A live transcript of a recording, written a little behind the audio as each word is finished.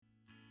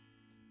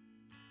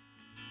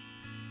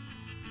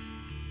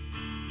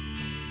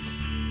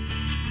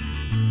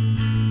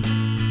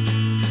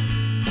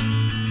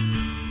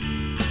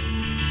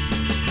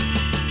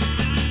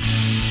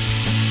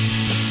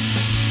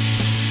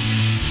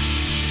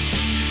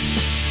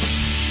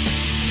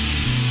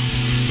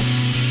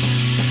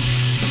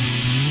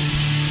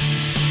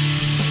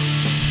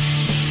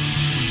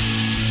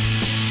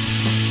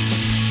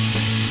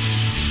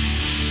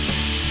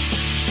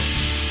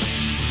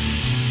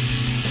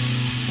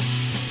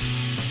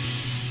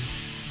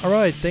All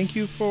right, thank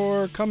you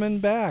for coming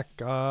back.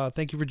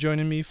 Thank you for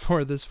joining me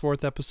for this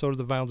fourth episode of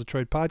the Vinyl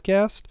Detroit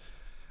podcast.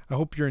 I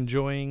hope you're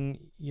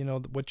enjoying,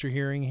 what you're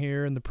hearing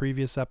here in the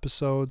previous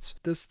episodes.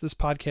 This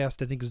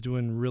podcast, I think, is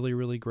doing really,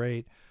 really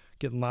great.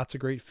 Getting lots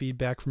of great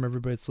feedback from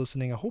everybody that's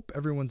listening. I hope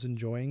everyone's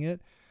enjoying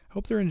it. I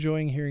hope they're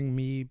enjoying hearing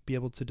me be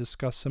able to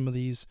discuss some of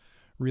these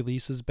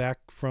releases back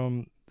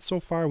from,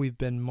 so far we've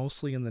been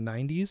mostly in the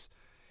 90s,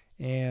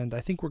 and I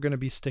think we're going to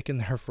be sticking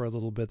there for a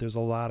little bit. There's a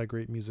lot of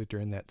great music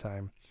during that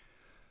time.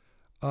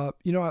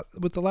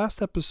 With the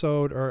last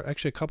episode, or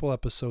actually a couple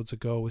episodes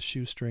ago with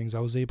Shoestrings,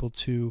 I was able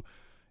to,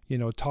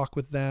 talk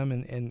with them,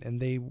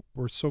 and they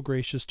were so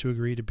gracious to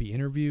agree to be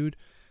interviewed.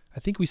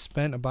 I think we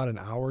spent about an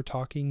hour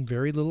talking,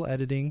 very little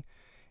editing,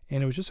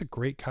 and it was just a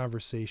great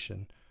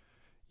conversation.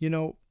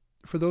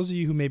 For those of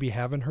you who maybe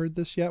haven't heard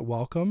this yet,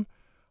 welcome.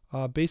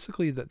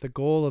 Basically, the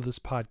goal of this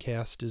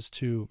podcast is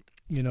to,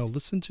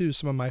 listen to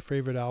some of my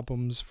favorite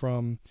albums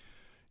from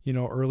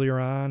earlier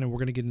on, and we're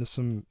going to get into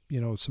some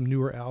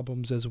newer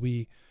albums as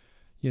we,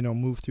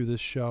 move through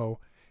this show.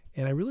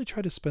 And I really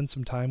try to spend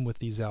some time with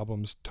these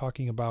albums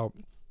talking about,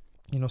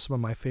 some of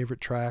my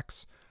favorite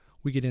tracks.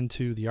 We get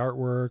into the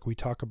artwork. We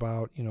talk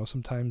about,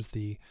 sometimes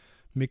the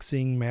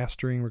mixing,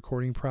 mastering,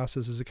 recording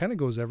processes. It kind of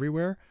goes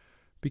everywhere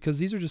because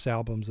these are just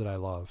albums that I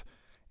love.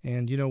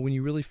 And, when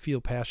you really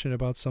feel passionate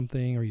about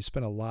something, or you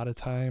spend a lot of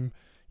time,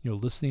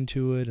 listening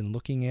to it and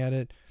looking at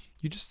it,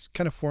 you just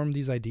kind of form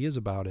these ideas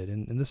about it.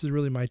 And this is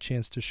really my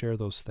chance to share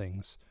those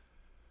things.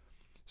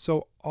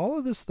 So all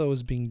of this, though,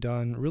 is being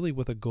done really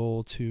with a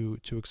goal to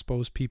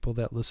expose people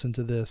that listen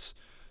to this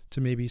to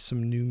maybe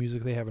some new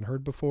music they haven't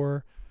heard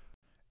before,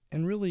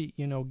 and really,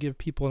 give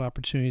people an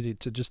opportunity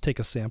to just take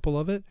a sample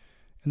of it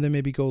and then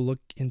maybe go look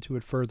into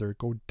it further,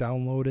 go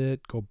download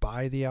it, go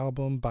buy the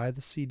album, buy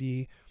the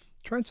CD,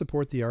 try and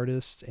support the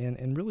artist,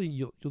 and really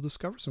you'll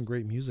discover some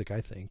great music,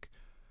 I think.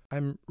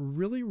 I'm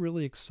really,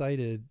 really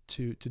excited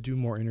to do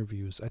more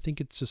interviews. I think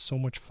it's just so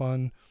much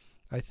fun.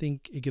 I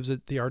think it gives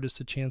the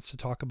artist a chance to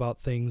talk about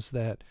things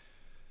that,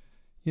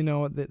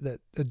 that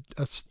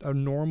a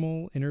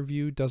normal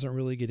interview doesn't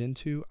really get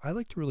into. I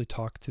like to really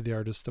talk to the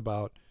artist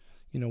about,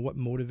 what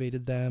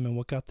motivated them and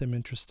what got them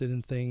interested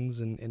in things,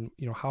 and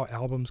how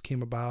albums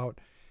came about.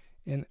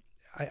 And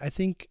I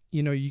think,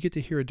 you get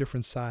to hear a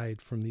different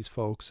side from these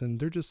folks,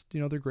 and they're just,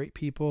 they're great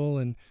people,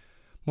 and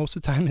most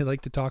of the time they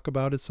like to talk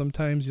about it.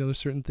 Sometimes, there's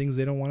certain things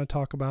they don't want to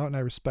talk about, and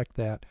I respect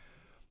that.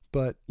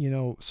 But,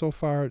 so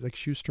far, like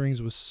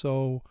Shoestrings was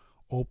so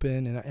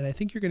open, and I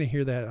think you're going to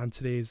hear that on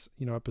today's,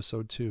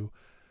 episode too.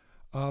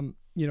 I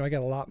got a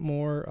lot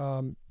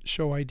more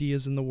show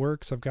ideas in the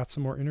works. I've got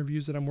some more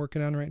interviews that I'm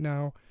working on right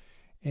now,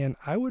 and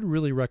I would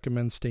really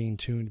recommend staying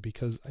tuned,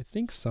 because I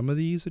think some of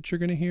these that you're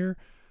going to hear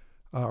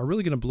are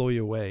really going to blow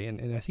you away.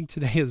 And I think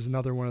today is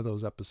another one of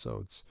those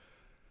episodes.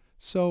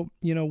 So,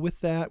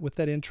 with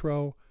that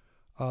intro,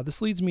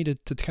 this leads me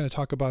to kind of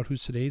talk about who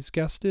today's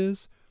guest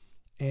is.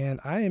 And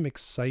I am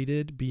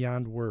excited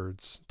beyond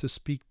words to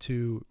speak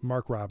to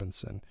Mark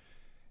Robinson.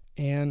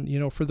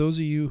 And, for those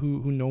of you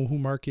who know who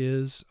Mark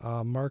is,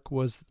 Mark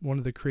was one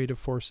of the creative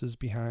forces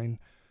behind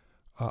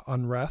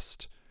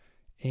Unrest.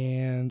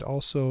 And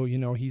also,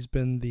 he's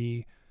been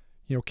the,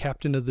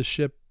 captain of the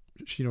ship,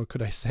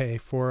 could I say,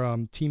 for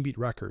Team Beat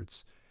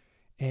Records.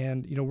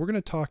 And, we're going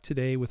to talk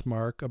today with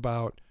Mark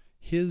about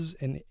his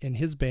and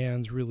his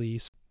band's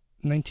release,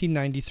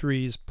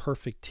 1993's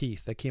Perfect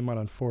Teeth, that came out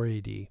on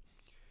 4AD.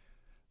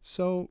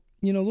 So,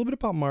 a little bit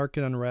about Mark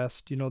and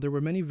Unrest. There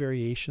were many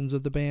variations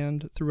of the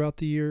band throughout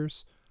the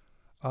years.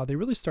 They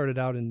really started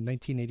out in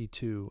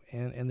 1982,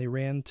 and they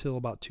ran till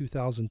about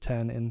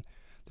 2010, and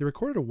they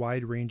recorded a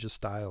wide range of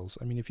styles.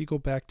 I mean, if you go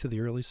back to the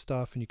early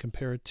stuff and you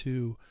compare it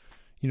to,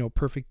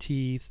 Perfect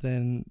Teeth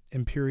and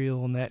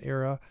Imperial in that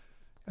era,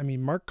 I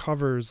mean, Mark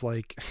covers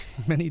like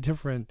many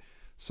different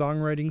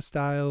songwriting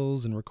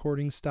styles and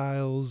recording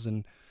styles,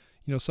 and,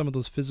 some of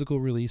those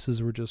physical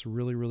releases were just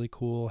really, really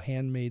cool,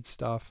 handmade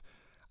stuff.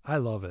 I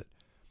love it.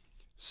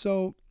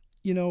 So,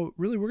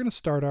 really, we're going to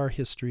start our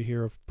history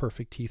here of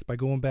Perfect Teeth by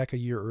going back a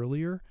year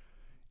earlier.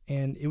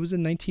 And it was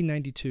in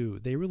 1992.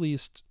 They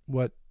released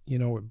what,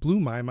 it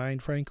blew my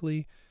mind,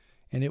 frankly.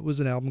 And it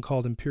was an album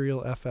called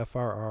Imperial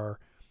FFRR.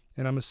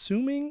 And I'm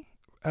assuming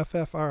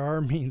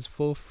FFRR means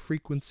full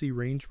frequency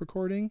range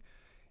recording.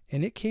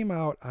 And it came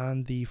out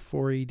on the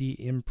 4AD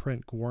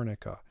imprint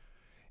Guernica.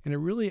 And it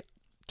really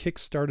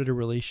kick-started a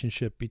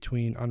relationship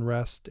between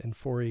Unrest and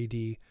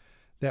 4AD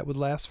that would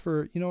last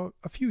for,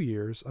 a few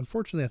years.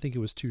 Unfortunately, I think it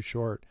was too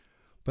short.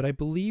 But I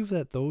believe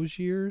that those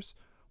years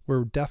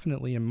were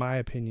definitely, in my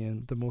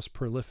opinion, the most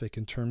prolific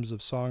in terms of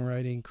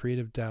songwriting,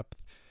 creative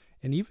depth,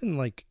 and even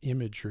like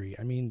imagery.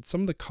 I mean, some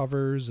of the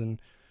covers,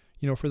 and,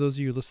 for those of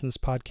you who listen to this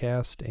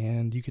podcast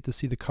and you get to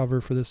see the cover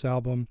for this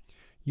album,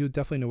 you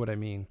definitely know what I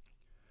mean.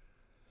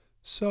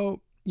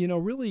 So,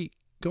 really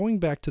going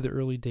back to the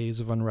early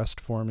days of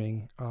Unrest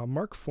forming,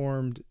 Mark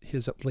formed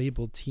his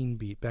label Teen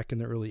Beat back in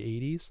the early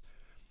 80s.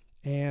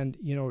 And,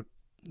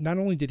 not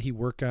only did he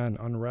work on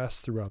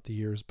Unrest throughout the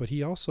years, but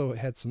he also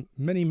had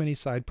many, many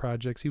side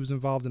projects. He was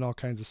involved in all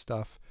kinds of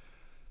stuff.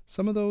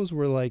 Some of those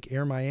were like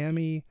Air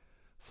Miami,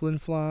 Flin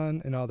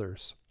Flon, and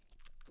others.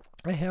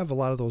 I have a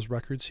lot of those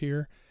records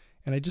here,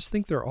 and I just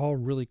think they're all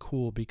really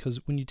cool because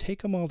when you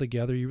take them all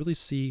together, you really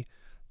see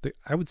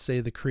I would say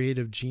the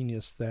creative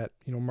genius that,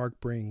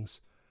 Mark brings.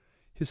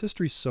 His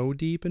history's so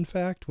deep, in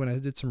fact, when I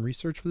did some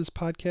research for this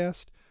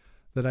podcast,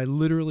 that I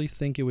literally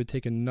think it would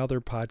take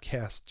another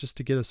podcast just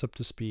to get us up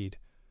to speed.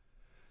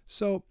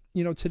 So,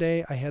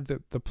 today I had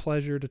the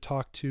pleasure to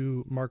talk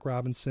to Mark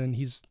Robinson.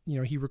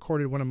 He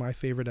recorded one of my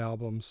favorite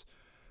albums.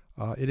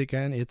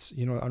 It's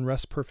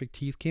Unrest Perfect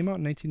Teeth, came out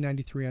in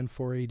 1993 on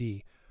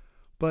 4AD.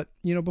 But,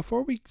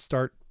 before we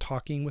start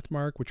talking with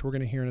Mark, which we're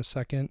going to hear in a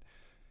second,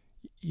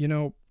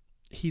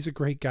 he's a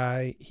great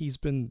guy. He's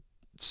been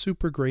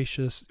super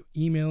gracious,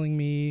 emailing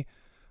me.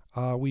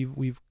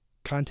 We've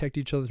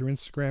contacted each other through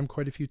Instagram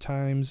quite a few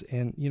times,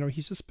 and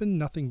he's just been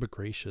nothing but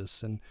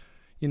gracious. And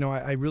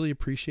I really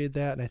appreciate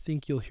that, and I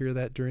think you'll hear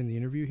that during the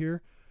interview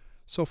here.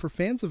 So for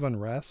fans of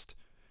Unrest,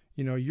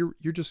 you're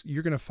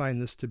going to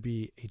find this to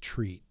be a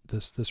treat,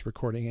 this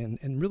recording.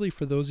 And really,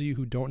 for those of you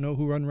who don't know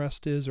who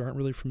Unrest is or aren't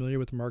really familiar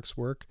with Mark's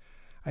work,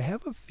 I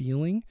have a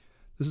feeling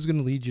this is going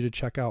to lead you to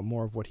check out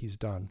more of what he's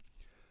done.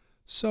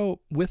 So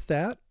with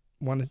that,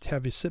 I wanted to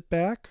have you sit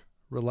back,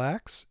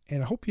 relax,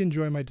 and I hope you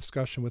enjoy my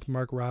discussion with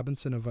Mark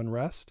Robinson of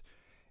Unrest.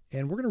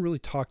 And we're going to really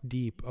talk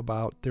deep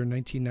about their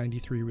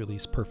 1993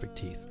 release, Perfect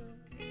Teeth.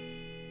 The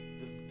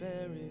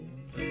very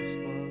first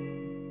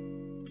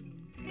one,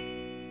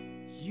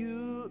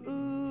 you were the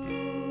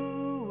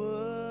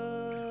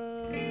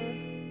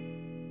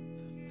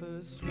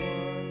first one.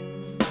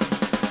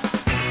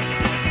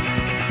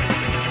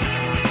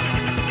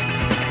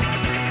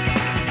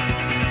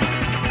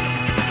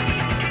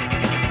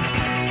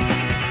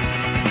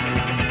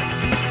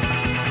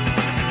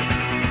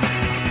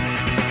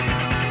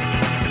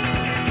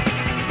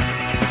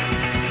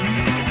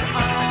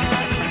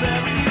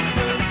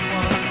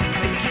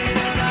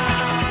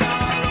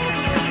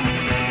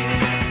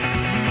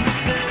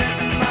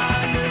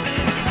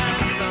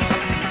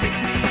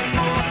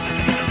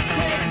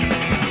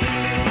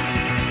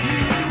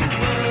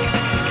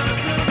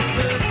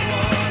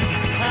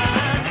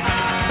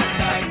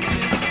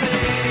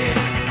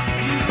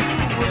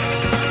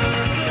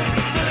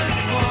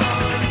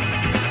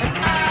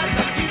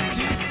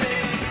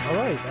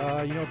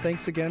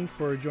 Thanks again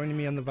for joining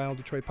me on the Vinyl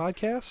Detroit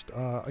podcast.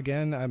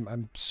 Again,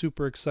 I'm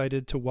super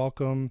excited to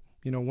welcome,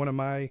 one of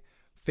my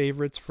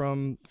favorites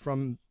from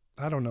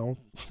I don't know,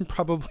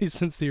 probably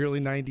since the early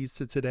 90s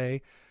to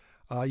today.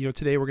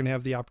 Today we're going to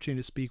have the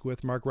opportunity to speak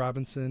with Mark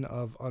Robinson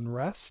of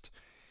Unrest.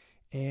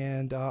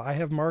 And I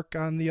have Mark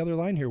on the other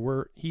line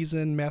here. He's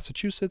in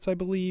Massachusetts, I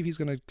believe. He's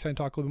going to kind of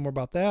talk a little bit more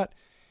about that.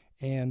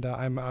 And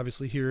I'm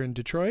obviously here in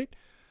Detroit.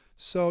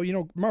 So,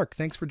 Mark,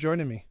 thanks for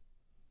joining me.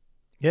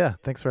 Yeah,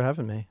 thanks for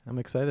having me. I'm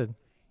excited.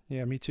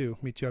 Yeah, me too.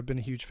 I've been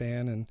a huge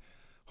fan, and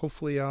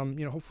hopefully,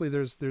 hopefully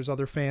there's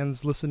other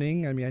fans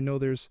listening. I mean, I know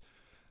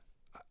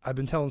I've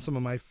been telling some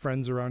of my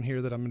friends around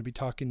here that I'm going to be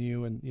talking to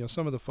you, and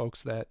some of the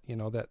folks that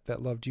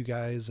that loved you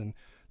guys, and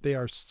they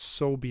are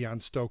so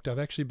beyond stoked. I've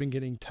actually been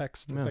getting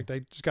texts. In fact, I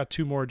just got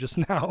 2 more just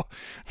now.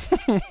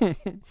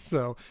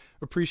 So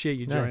appreciate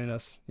you joining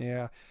us.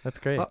 Yeah, that's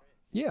great.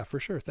 Yeah, for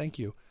sure. Thank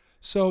you.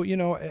 So,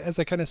 as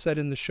I kind of said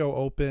in the show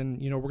open,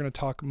 we're going to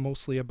talk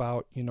mostly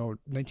about,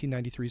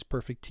 1993's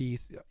Perfect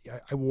Teeth.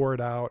 I wore it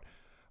out.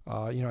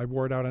 I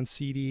wore it out on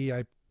CD.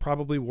 I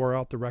probably wore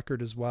out the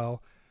record as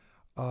well.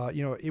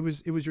 It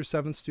was your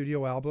 7th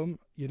studio album.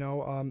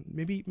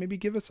 Maybe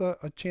give us a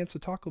chance to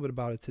talk a little bit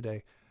about it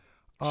today.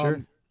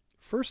 Sure.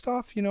 First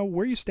off, where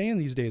are you staying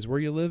these days? Where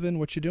you living?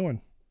 What you doing?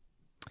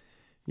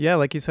 Yeah,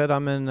 like you said,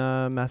 I'm in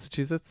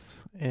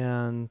Massachusetts,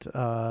 and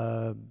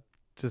I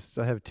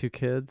have 2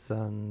 kids,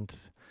 and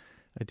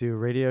I do a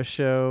radio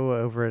show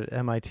over at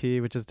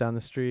MIT, which is down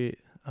the street.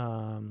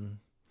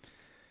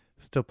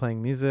 Still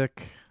playing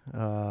music,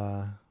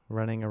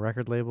 running a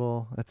record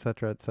label,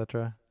 etc.,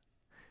 etc.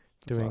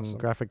 Doing awesome.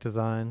 Graphic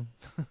design.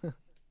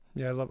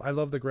 Yeah, I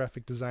love the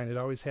graphic design. It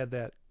always had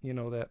that,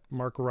 that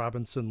Mark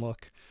Robinson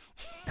look.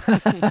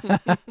 That's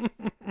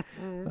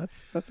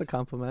a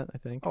compliment, I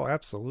think. Oh,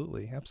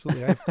 absolutely.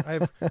 I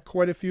have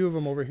quite a few of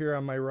them over here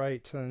on my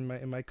right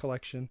in my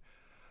collection.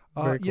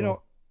 Very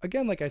cool.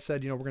 Again, like I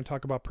said, we're going to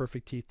talk about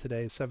Perfect Teeth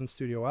today, 7th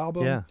studio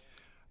album. Yeah.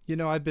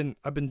 I've been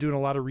doing a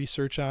lot of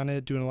research on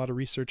it, doing a lot of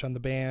research on the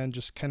band,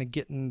 just kind of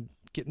getting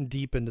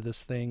deep into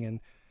this thing.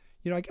 And,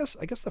 I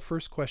guess the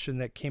first question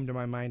that came to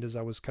my mind as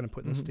I was kind of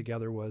putting this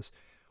together was,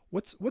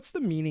 what's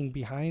the meaning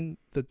behind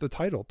the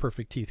title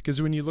Perfect Teeth?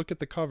 Because when you look at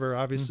the cover,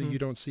 obviously you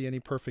don't see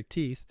any perfect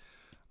teeth.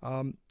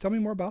 Tell me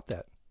more about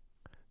that.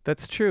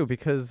 That's true,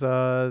 because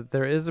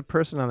there is a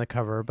person on the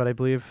cover, but I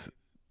believe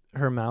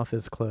her mouth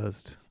is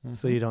closed,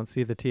 so you don't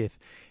see the teeth.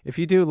 If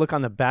you do look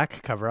on the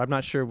back cover, I'm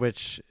not sure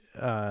which,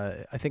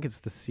 I think it's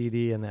the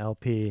CD and the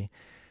LP,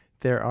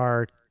 there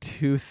are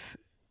tooth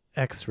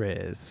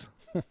x-rays,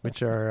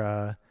 which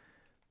are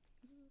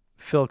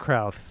Phil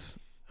Krauth's,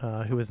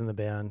 who was in the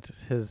band,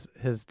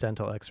 his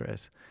dental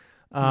x-rays.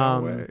 No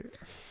Um,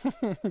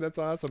 way. That's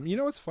awesome. You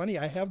know what's funny?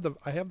 I have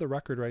the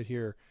record right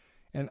here,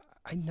 and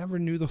I never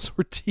knew those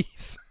were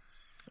teeth.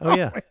 oh Oh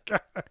yeah, my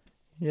god.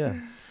 yeah.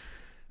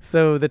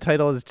 So the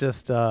title is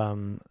just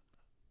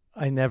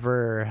I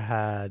never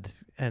had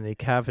any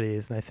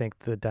cavities, and I think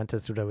the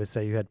dentist would always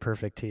say you had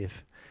perfect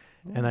teeth.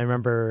 And I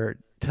remember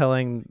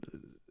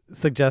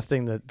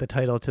suggesting the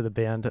title to the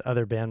band, to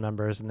other band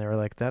members, and they were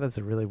like, "That is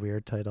a really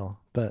weird title,"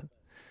 but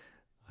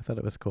I thought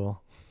it was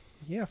cool.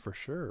 Yeah, for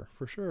sure,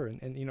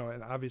 and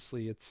and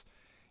obviously it's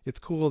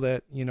cool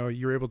that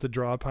you're able to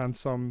draw upon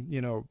some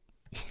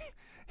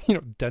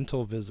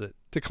dental visit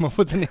to come up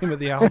with the name of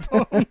the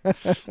album.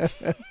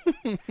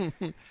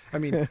 I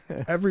mean,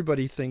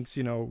 everybody thinks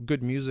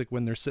good music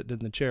when they're sitting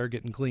in the chair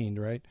getting cleaned,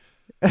 right?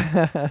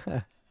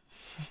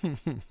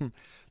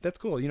 That's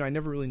cool. I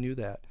never really knew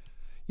that.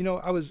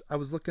 I was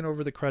looking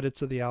over the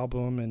credits of the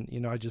album,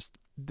 and I just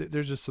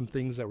there's just some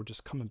things that were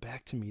just coming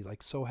back to me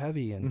like so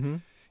heavy, and hmm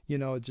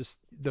just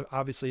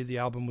obviously the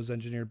album was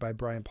engineered by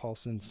Brian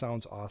Paulson.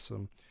 Sounds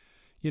awesome.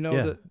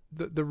 Yeah,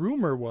 The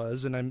rumor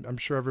was, and I'm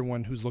sure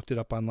everyone who's looked it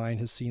up online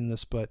has seen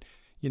this, but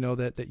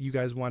that you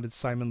guys wanted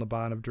Simon Le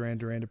Bon of Duran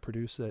Duran to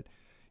produce it,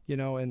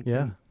 and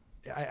yeah,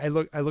 I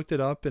looked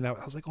it up, and I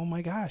was like, oh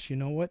my gosh, you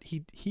know what,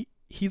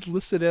 he's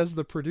listed as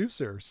the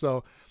producer.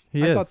 So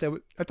he I thought is.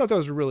 I thought that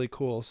was really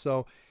cool.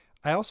 So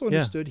I also Yeah.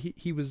 understood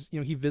he was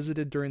he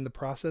visited during the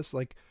process.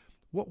 Like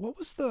what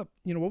was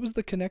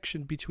the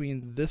connection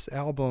between this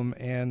album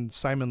and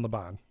Simon Le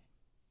Bon?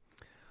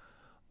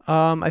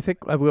 I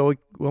think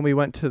when we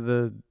went to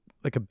the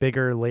like a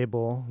bigger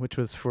label, which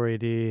was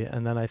 4AD,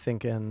 and then I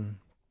think in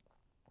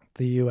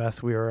the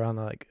US we were on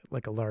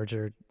like a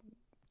larger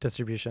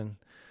distribution.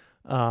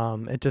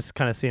 It just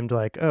kind of seemed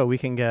like, oh, we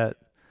can get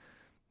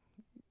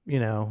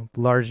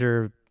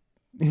larger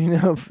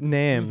Mm-hmm.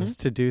 names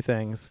to do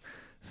things.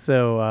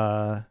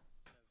 So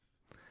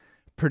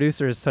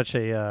producer is such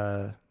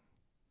a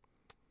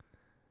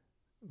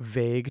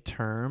vague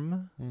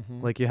term.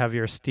 Mm-hmm. Like you have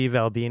your Steve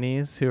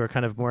Albinis who are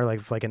kind of more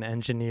like an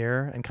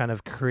engineer and kind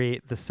of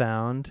create the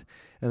sound,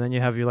 and then you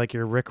have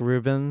your Rick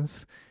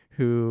Rubins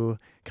who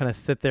kind of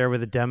sit there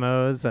with the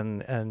demos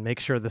and make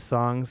sure the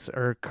songs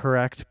are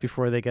correct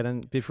before you get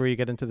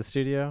into the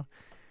studio.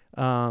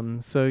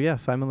 So yeah,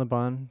 Simon Le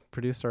Bon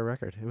produced our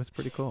record. It was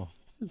pretty cool.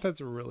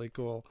 That's really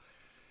cool.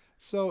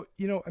 So,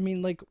 I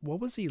mean, like, what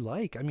was he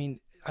like? I mean,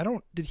 I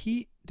don't, did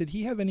he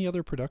have any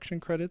other production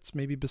credits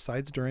maybe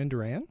besides Duran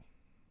Duran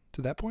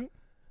to that point?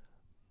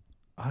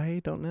 I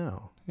don't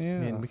know. I Yeah.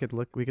 mean, we could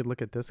look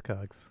at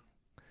Discogs.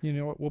 You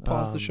know what? We'll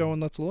pause the show and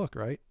let's look,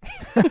 right?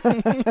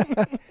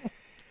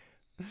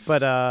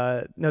 But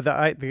no,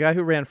 the guy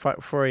who ran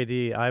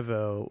 4AD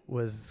Ivo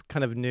was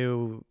kind of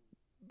new,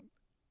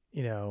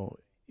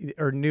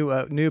 or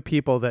new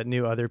people that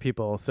knew other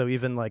people. So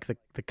even like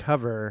the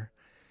cover,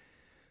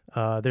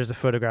 there's a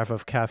photograph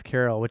of Kath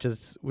Carroll, which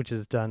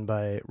is done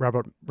by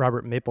Robert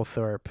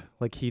Mapplethorpe.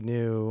 Like he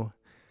knew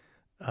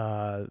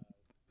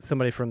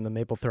somebody from the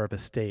Mapplethorpe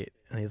estate,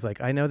 and he's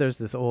like, I know there's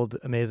this old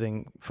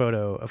amazing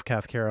photo of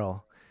Kath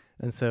Carroll,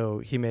 and so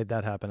he made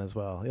that happen as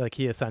well. Like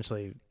he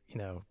essentially,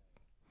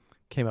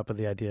 came up with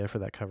the idea for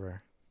that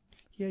cover.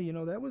 Yeah,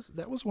 that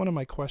was one of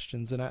my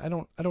questions, and I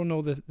don't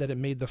know that it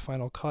made the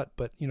final cut,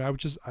 but I would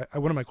just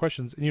one of my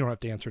questions, and you don't have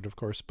to answer it, of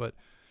course, but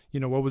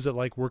what was it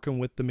like working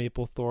with the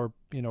Mapplethorpe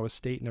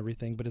estate and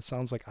everything? But it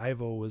sounds like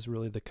Ivo was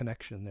really the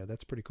connection there.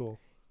 That's pretty cool.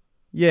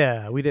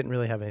 Yeah, we didn't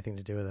really have anything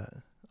to do with it.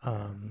 Yeah,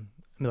 I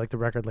mean, like the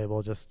record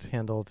label just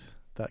handled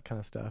that kind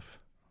of stuff.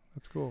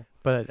 that's cool.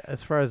 But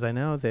as far as I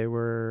know, they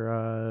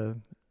were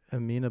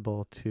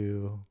amenable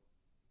to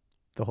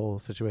the whole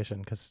situation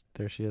because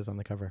there she is on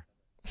the cover.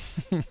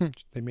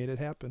 They made it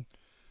happen.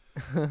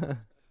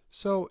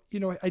 So,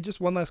 I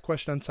just one last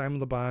question on Simon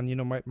Le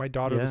Bon. My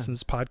daughter Yeah. listens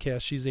to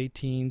podcasts. She's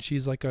 18.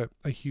 She's like a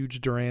huge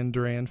Duran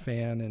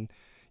fan. And,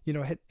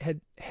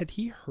 had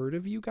he heard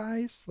of you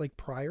guys like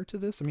prior to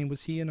this? I mean,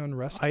 was he an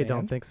Unrest I fan?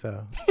 don't think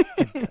so.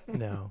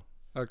 No.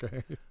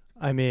 Okay.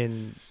 I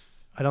mean,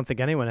 I don't think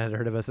anyone had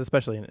heard of us,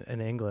 especially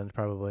in England,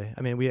 probably.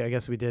 I mean, I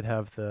guess we did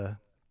have the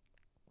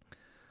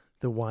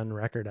one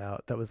record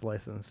out that was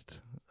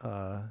licensed.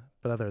 But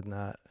other than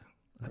that,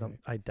 Right.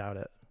 I doubt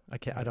it.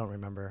 I don't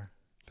remember,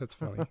 That's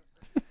funny.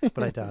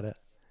 but I doubt it.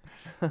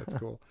 That's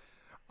cool.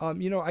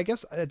 I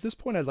guess at this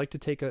point I'd like to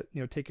take a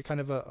kind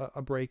of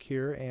a break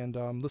here and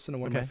listen to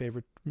one of my Okay.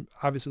 favorite,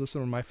 obviously listen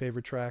to one of my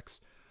favorite tracks.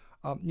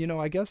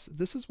 I guess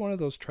this is one of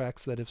those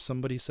tracks that if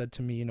somebody said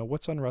to me,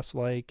 what's Unrest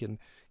like, and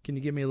can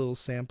you give me a little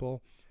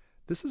sample?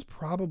 This is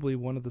probably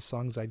one of the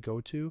songs I'd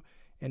go to,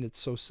 and it's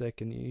so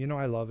sick, and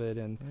I love it,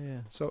 and Oh,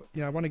 yeah. so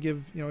I want to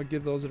give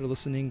those that are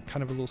listening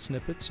kind of a little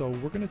snippet. So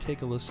we're gonna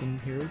take a listen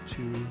here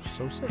to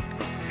 "So Sick."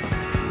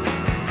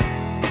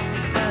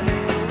 I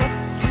know what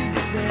to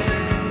say.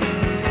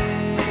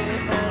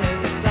 All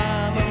that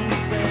Simon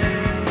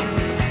said,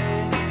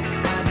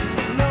 I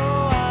just know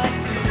I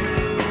do.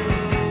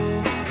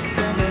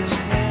 So much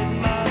hate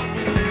my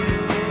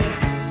food.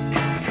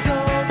 So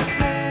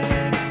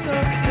sick, so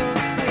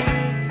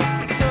sick,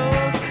 so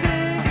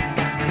sick.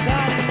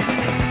 That is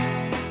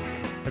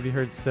me.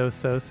 heard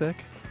So Sick?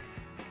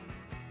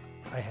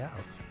 I have.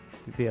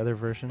 The other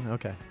version?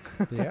 Okay.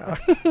 Yeah.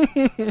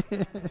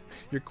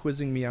 You're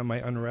quizzing me on my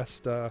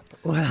Unrest Well,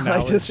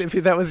 knowledge. if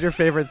that was your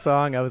favorite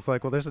song, I was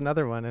like, well, there's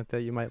another one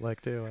that you might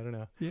like too. I don't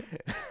know.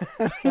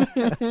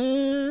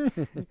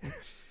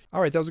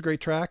 All right, that was a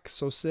great track.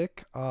 So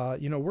Sick.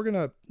 We're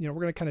gonna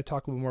kind of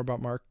talk a little more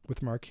about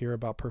Mark here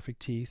about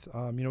Perfect Teeth.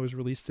 It was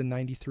released in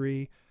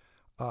 '93.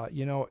 I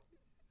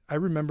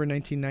remember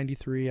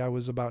 1993. I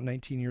was about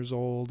 19 years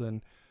old,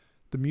 and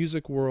the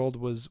music world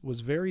was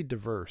very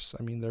diverse.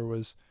 I mean, there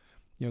was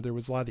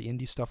a lot of the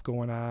indie stuff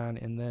going on,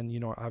 and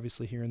then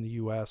obviously here in the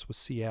U.S. with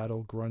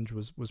Seattle, grunge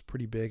was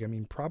pretty big. I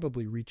mean,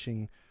 probably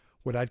reaching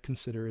what I'd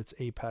consider its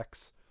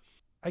apex.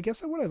 I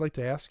guess what I'd like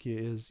to ask you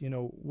is,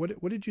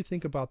 what did you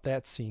think about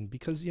that scene?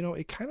 Because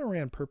it kind of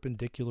ran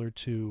perpendicular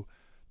to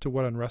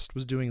what Unrest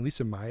was doing, at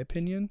least in my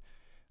opinion.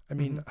 I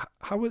mean,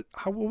 what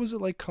was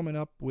it like coming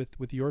up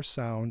with your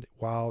sound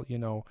while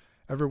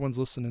everyone's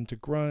listening to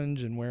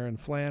grunge and wearing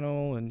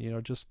flannel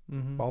and just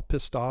all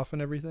pissed off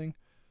and everything?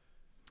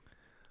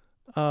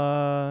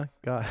 Got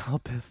all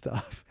pissed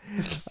off.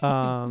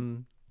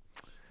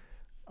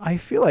 I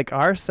feel like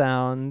our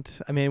sound,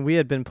 I mean, we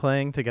had been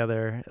playing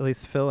together, at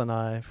least Phil and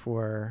I,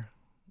 for,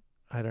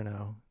 I don't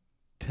know,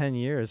 10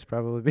 years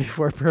probably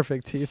before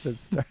Perfect Teeth had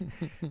started.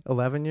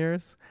 11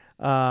 years.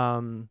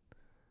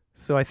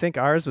 So I think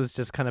ours was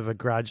just kind of a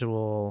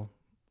gradual,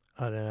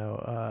 I don't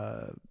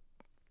know,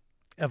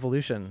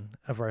 evolution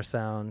of our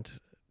sound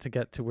to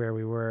get to where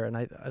we were. And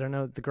I don't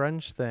know, the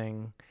grunge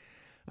thing.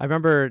 I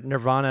remember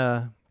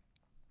Nirvana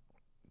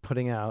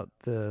putting out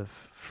the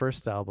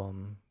first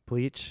album,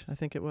 Bleach, I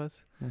think it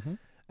was. Mm-hmm.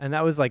 And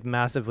that was like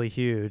massively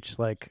huge,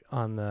 like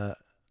on the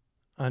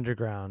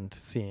underground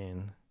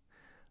scene.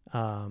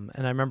 And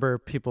I remember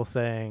people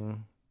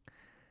saying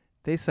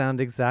they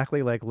sound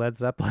exactly like Led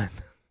Zeppelin.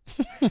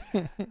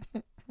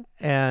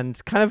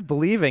 And kind of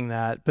believing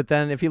that. But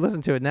then if you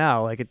listen to it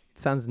now, like it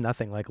sounds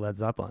nothing like Led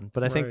Zeppelin.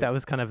 But I think that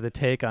was kind of the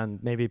take on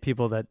maybe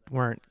people that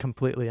weren't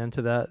completely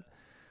into that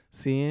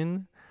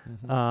scene.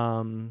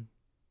 Mm-hmm.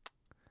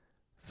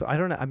 So I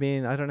don't know. I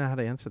mean, I don't know how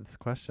to answer this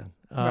question.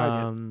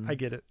 I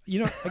get it.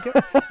 I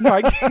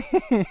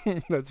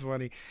get that's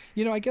funny.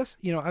 I guess,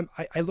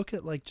 I look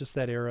at like just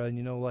that era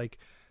and, like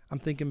I'm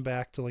thinking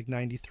back to like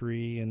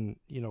 93 and,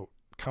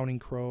 Counting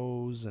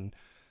Crows. And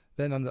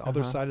then on the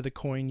other side of the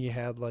coin, you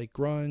had like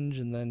grunge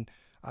and then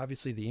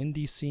obviously the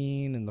indie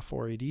scene and the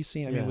 4AD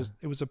scene. I mean,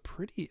 it was a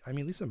pretty, I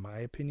mean, at least in my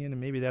opinion,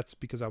 and maybe that's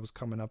because I was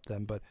coming up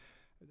then, but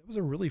it was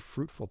a really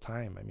fruitful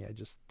time. I mean,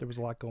 there was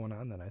a lot going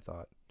on then, I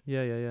thought.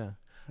 Yeah.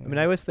 I mean,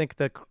 I always think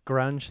the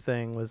grunge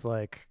thing was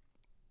like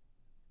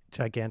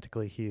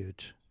gigantically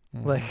huge.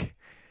 Mm-hmm. Like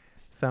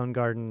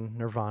Soundgarden,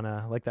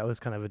 Nirvana, like that was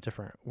kind of a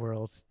different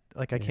world.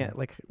 Like I can't,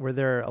 like, were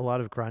there a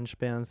lot of grunge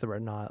bands that were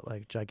not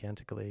like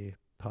gigantically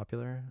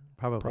popular?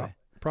 Probably.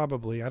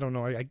 Probably. I don't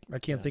know. I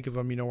can't think of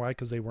them. You know why?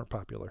 Because they weren't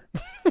popular.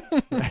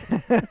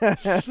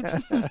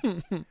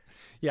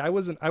 Yeah, I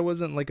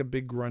wasn't like a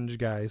big grunge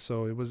guy,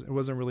 so it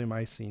wasn't really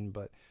my scene,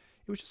 but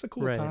it was just a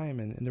cool time,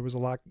 and there was a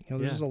lot,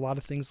 there's just a lot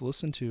of things to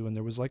listen to, and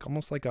there was like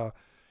almost like a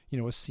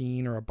a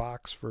scene or a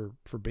box for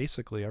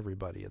basically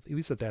everybody, at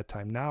least at that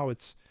time. Now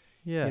it's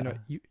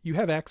you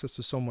have access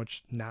to so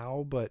much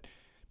now, but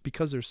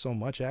because there's so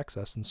much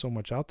access and so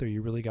much out there,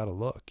 you really got to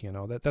look,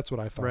 that's what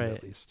I found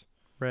at least.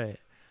 Right.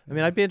 I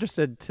mean, I'd be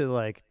interested to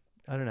like,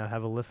 I don't know,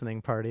 have a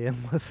listening party and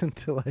listen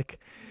to like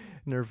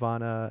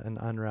Nirvana and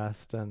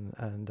Unrest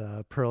and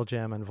Pearl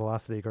Jam and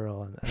Velocity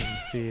Girl and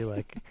see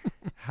like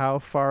how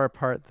far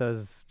apart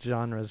those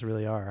genres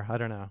really are. I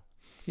don't know.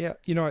 Yeah,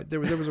 there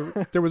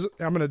was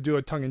I'm gonna do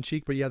a tongue in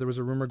cheek, but yeah, there was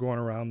a rumor going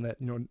around that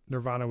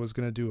Nirvana was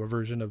gonna do a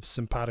version of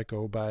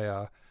Simpatico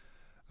by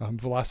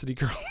Velocity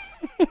Girl.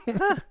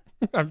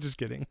 I'm just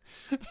kidding.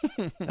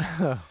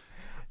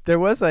 There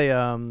was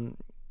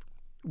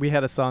we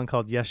had a song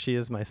called Yes, She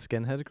Is My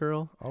Skinhead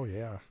Girl. Oh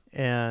yeah.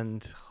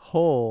 And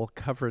Hole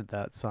covered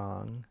that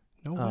song.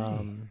 No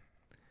way.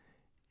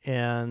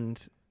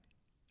 And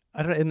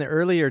I don't know, in the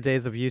earlier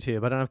days of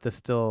YouTube, I don't know if this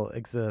still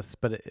exists,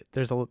 but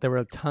there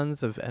were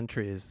tons of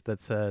entries that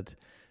said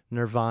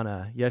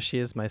Nirvana, Yes, She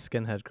Is My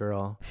Skinhead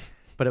Girl,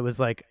 but it was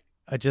like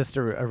just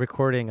a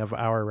recording of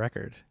our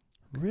record.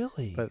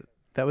 Really? But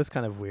that was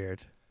kind of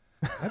weird.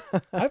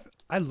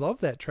 I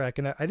love that track,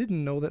 and I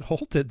didn't know that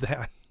Holt did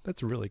that.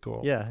 That's really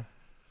cool. Yeah.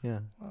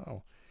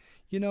 Wow.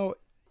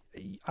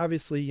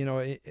 Obviously,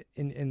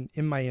 in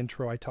my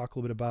intro, I talk a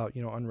little bit about,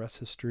 Unrest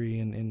history,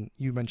 and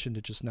you mentioned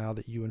it just now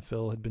that you and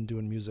Phil had been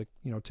doing music,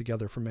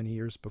 together for many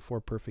years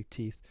before Perfect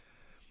Teeth.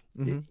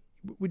 Mm-hmm.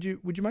 Would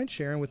you mind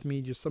sharing with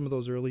me just some of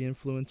those early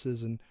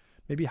influences and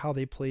maybe how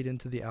they played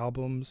into the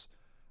albums?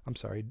 I'm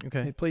sorry.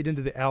 Okay. They played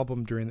into the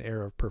album during the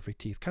era of Perfect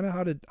Teeth. Kind of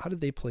how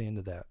did they play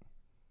into that?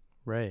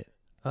 Right.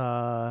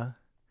 Wow.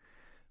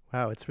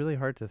 It's really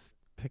hard to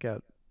pick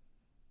out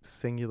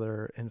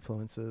singular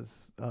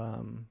influences.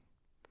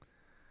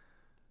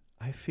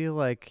 I feel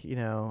like,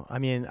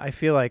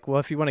 well,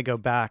 if you want to go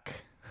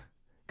back,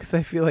 because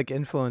I feel like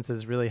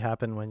influences really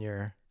happen when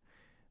you're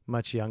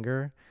much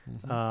younger.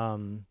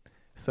 Mm-hmm.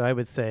 So I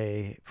would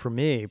say, for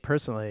me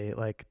personally,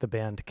 like the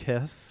band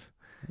Kiss.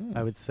 Hmm.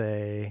 I would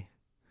say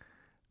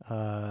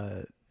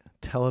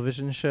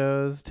television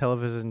shows,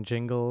 television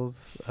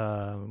jingles,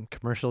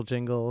 commercial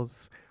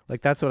jingles.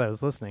 Like that's what I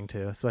was listening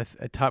to. So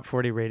top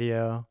 40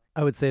 radio.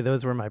 I would say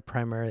those were my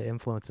primary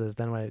influences.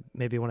 Then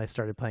when I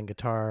started playing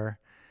guitar,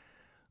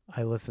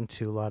 I listened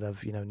to a lot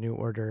of, New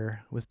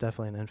Order was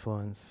definitely an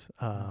influence.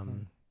 I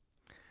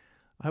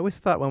always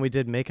thought when we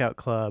did Makeout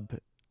Club,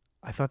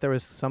 I thought there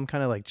was some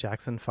kind of like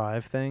Jackson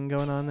 5 thing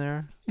going on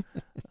there.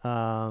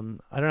 I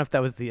don't know if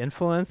that was the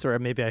influence or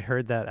maybe I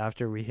heard that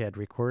after we had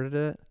recorded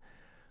it.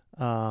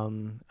 I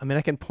mean,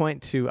 I can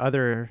point to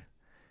other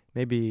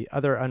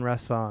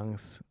Unrest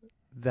songs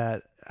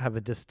that have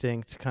a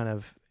distinct kind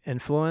of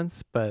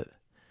influence, but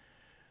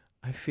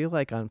I feel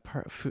like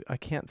I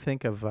can't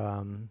think of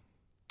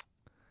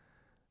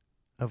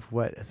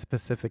what a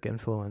specific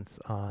influence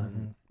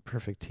on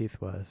Perfect Teeth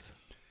was.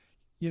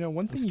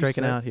 One thing I'm you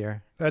striking said, out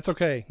here. That's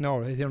okay.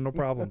 No, no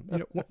problem.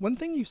 One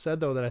thing you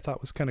said though that I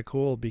thought was kind of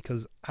cool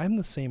because I'm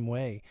the same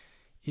way.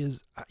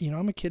 Is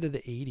I'm a kid of the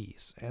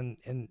 '80s and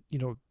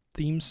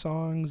theme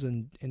songs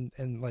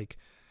and like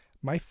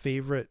my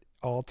favorite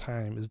all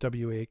time is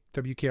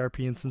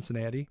WKRP in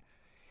Cincinnati.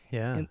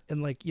 Yeah.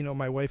 And like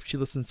my wife, she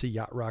listens to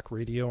Yacht Rock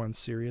Radio on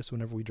Sirius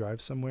whenever we drive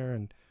somewhere.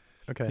 And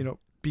Okay.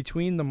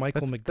 between the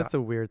Michael That's McDonald,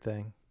 a weird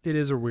thing. it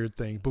is a weird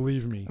thing,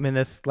 believe me. I mean,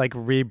 this like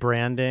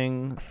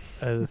rebranding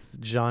a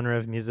genre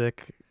of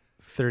music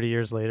 30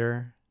 years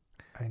later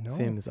I know.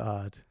 seems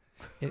odd.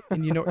 And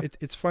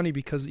it's funny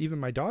because even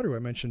my daughter, who I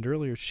mentioned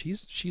earlier,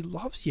 she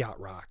loves yacht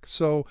rock.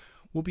 So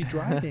we'll be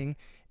driving,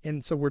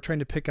 and so we're trying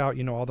to pick out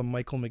all the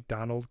Michael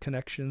McDonald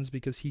connections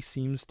because he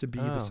seems to be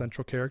the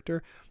central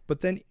character. But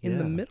then in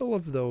the middle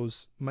of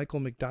those Michael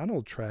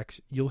McDonald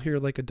tracks, you'll hear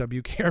like a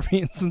WKRP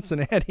in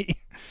Cincinnati.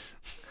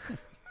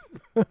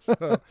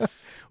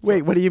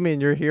 Wait, what do you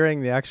mean? You're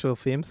hearing the actual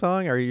theme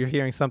song, or you're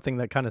hearing something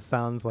that kind of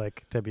sounds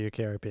like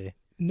WKRP?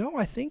 No,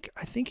 I think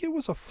it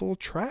was a full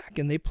track,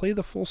 and they play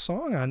the full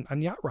song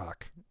on Yacht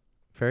Rock.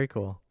 Very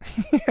cool.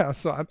 Yeah,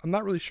 so I'm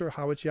not really sure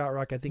how it's Yacht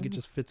Rock. I think it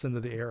just fits into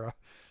the era.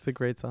 It's a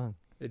great song.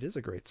 It is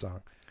a great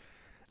song.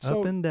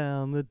 Up and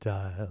down the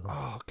dial.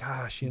 Oh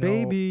gosh,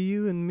 Baby,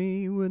 you and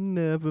me were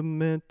never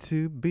meant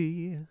to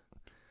be.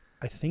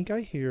 I think I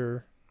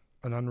hear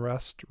an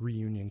Unrest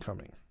reunion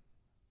coming.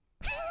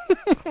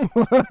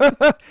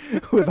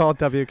 With all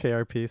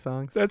WKRP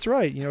songs. That's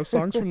right.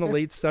 Songs from the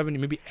late '70s.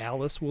 Maybe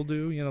Alice will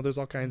do. There's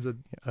all kinds of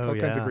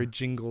kinds of great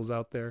jingles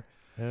out there.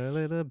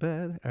 Early to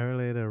bed,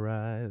 early to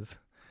rise.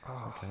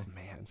 Oh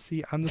man,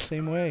 see, I'm the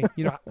same way.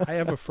 I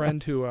have a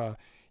friend who,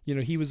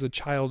 he was a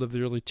child of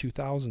the early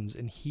 2000s,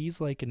 and he's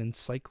like an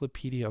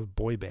encyclopedia of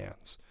boy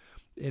bands.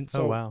 And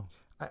so, wow.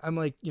 I'm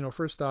like,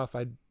 first off,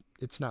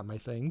 it's not my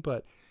thing,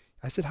 but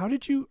I said, how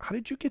did you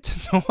get to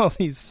know all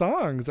these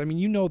songs? I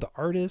mean, the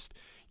artist,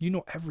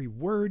 every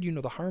word,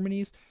 the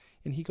harmonies.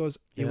 And he goes,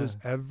 it was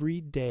every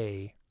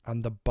day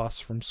on the bus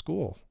from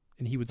school.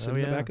 And he would sit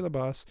in the back of the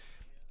bus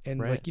and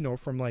like,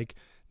 from like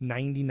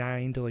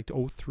 99 to like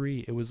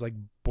 03, it was like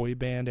boy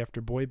band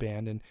after boy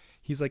band. And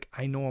he's like,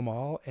 I know them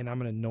all and I'm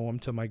going to know them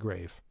to my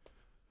grave.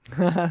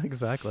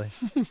 Exactly.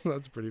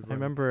 That's pretty funny. I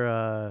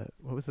remember,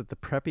 what was it? The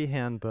Preppy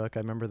Handbook. I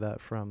remember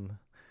that from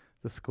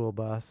the school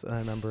bus. And I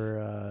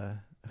remember,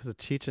 it was a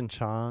Cheech and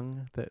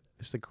Chong.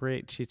 There's a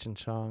great Cheech and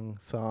Chong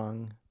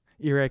song,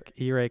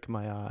 Earache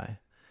My Eye.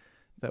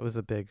 That was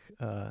a big,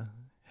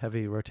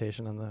 heavy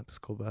rotation on the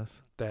school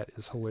bus. That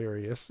is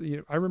hilarious.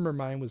 I remember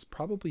mine was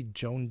probably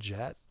Joan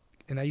Jett,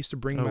 and I used to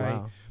bring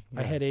I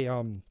had a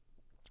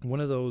one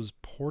of those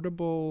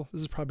portable.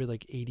 This is probably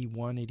like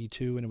 81,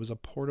 82, and it was a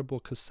portable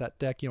cassette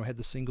deck. Had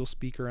the single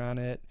speaker on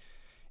it,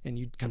 and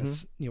you'd kind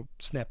of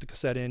snap the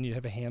cassette in. You'd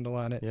have a handle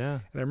on it. Yeah.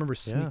 And I remember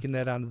sneaking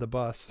that onto the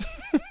bus.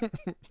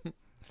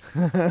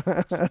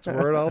 That's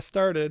where it all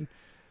started.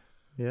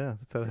 Yeah,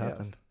 that's how it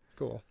happened.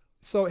 Cool.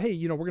 So hey,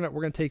 we're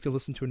gonna take a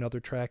listen to another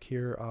track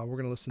here. We're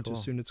gonna listen to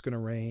 "Soon It's Gonna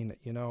Rain."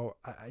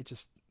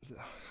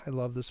 I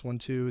love this one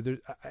too.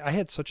 I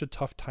had such a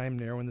tough time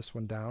narrowing this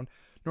one down.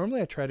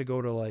 Normally I try to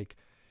go to like,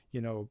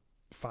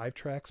 5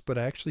 tracks, but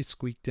I actually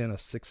squeaked in a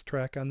 6th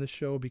track on this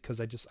show because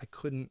I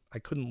couldn't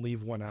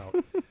leave one out.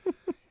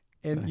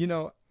 And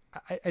Nice.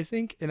 I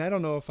think, and I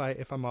don't know if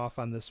I'm off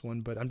on this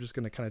one, but I'm just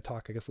gonna kind of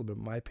talk, I guess, a little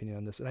bit of my opinion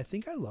on this. And I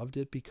think I loved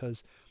it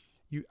because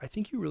I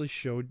think you really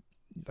showed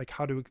like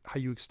how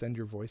you extend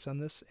your voice on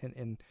this,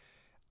 and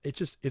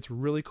it's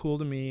really cool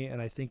to me,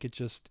 and I think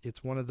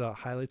it's one of the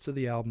highlights of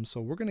the album. So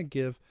we're gonna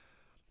give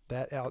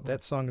that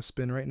song a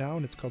spin right now,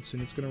 and it's called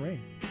 "Soon It's Gonna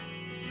Rain."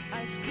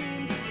 Ice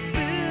cream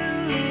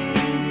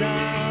spilling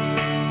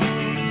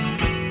down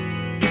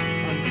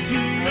onto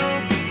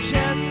your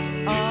chest.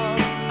 All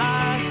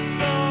I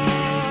saw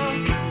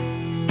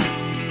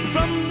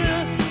from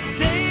the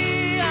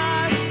day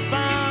I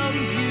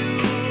found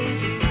you,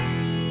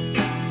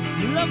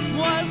 love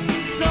was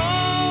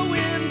so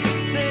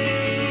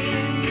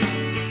insane.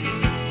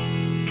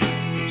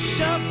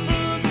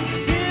 Shuffles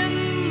in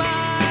my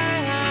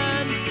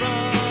hand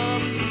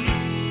from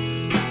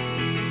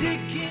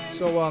digging.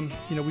 So,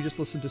 we just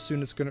listened to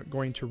Soon It's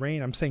Going to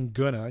Rain. I'm saying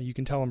gonna. You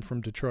can tell I'm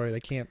from Detroit. I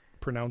can't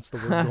pronounce the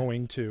word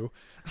going to.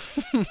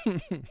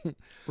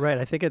 Right.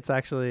 I think it's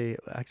actually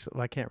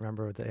well, I can't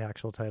remember the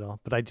actual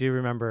title, but I do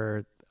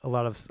remember a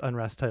lot of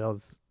Unrest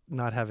titles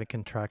not having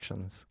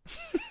contractions.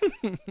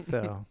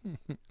 So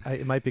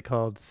it might be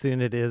called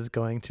Soon It Is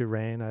Going to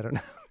Rain. I don't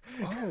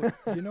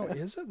know.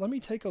 Is it? Let me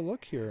take a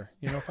look here.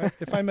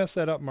 If I mess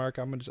that up, Mark,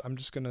 I'm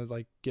just gonna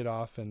like get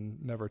off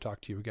and never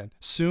talk to you again.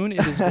 Soon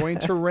it is going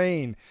to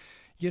rain.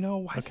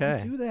 Why did I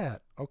do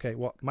that? Okay,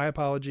 well, my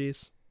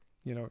apologies.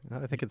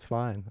 I think it's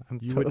fine.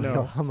 Would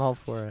know. I'm all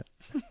for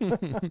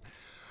it.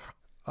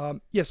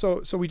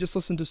 So we just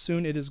listened to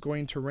Soon It Is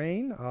Going to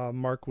Rain.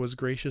 Mark was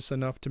gracious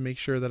enough to make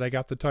sure that I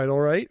got the title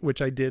right,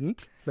 which I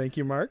didn't. Thank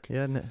you, Mark.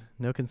 Yeah,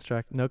 no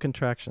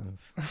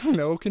contractions.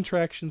 No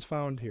contractions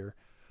found here.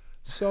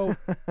 So,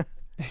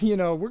 we're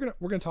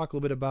gonna talk a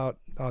little bit about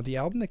the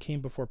album that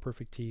came before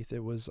Perfect Teeth.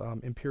 It was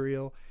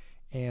Imperial,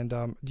 and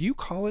do you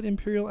call it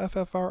Imperial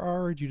FFRR,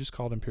 or do you just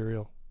call it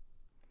Imperial?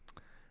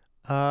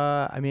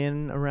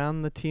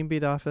 Around the Team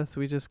Beat office,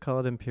 we just call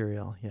it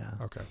Imperial. Yeah.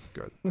 Okay,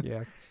 good.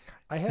 Yeah,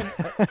 I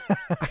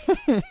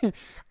have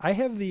I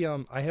have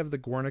the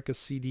Guernica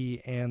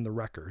CD and the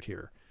record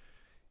here.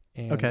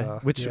 And, okay,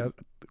 which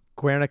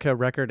Guernica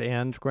record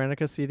and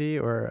Guernica CD,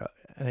 or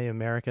any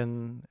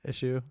American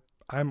issue?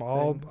 I'm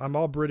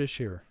all British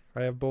here.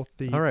 I have both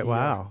the. All right.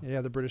 Wow.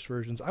 The British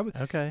versions.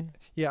 Okay.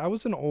 Yeah, I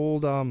was an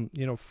old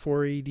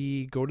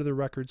 480 go to the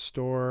record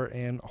store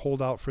and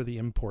hold out for the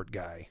import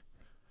guy.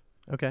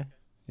 Okay.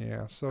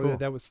 Yeah. So cool.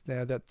 those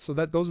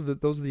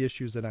are the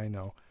issues that I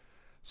know.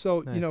 So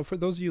nice. For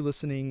those of you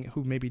listening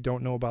who maybe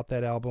don't know about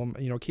that album,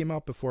 came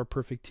out before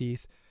Perfect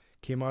Teeth,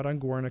 came out on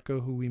Guernica,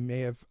 who we may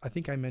have, I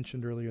think I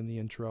mentioned earlier in the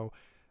intro,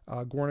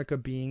 Guernica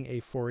being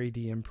a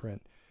 4AD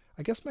imprint.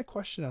 I guess my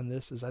question on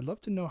this is I'd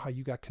love to know how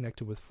you got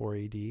connected with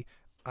 4AD.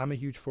 I'm a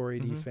huge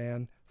 4AD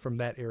fan from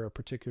that era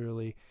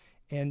particularly.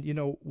 And,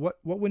 what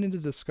went into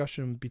the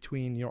discussion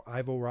between,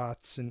 Ivo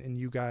Rotz and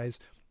you guys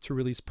to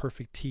release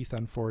Perfect Teeth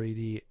on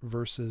 4AD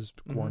versus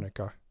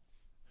Guernica?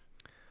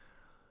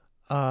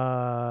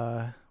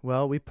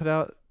 Well, we put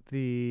out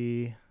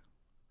the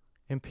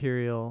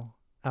Imperial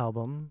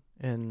album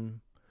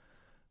in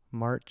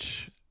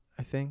March,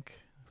 I think,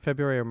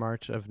 February or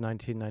March of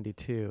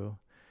 1992.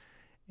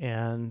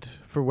 And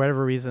for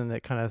whatever reason,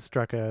 it kind of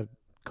struck a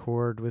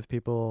chord with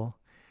people.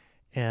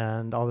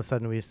 And all of a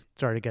sudden, we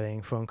started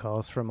getting phone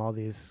calls from all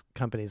these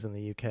companies in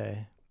the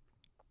UK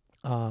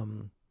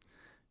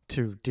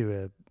to do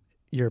a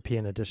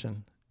European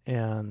edition.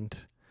 And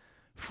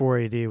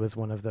 4AD was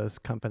one of those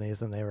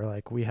companies. And they were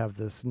like, we have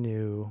this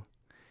new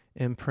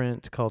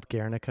imprint called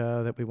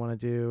Guernica that we want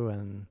to do.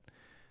 And,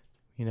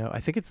 I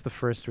think it's the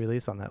first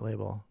release on that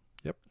label.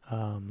 Yep.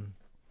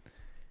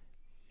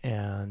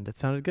 And it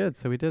sounded good,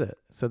 so we did it.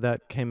 So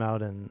that came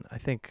out in, I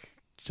think,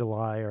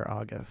 July or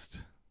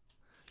August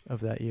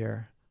of that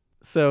year.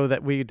 So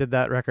that we did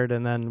that record,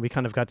 and then we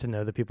kind of got to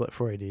know the people at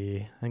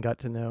 4AD and got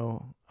to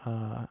know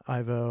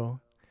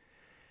Ivo.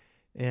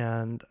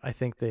 And I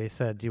think they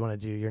said, do you want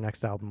to do your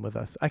next album with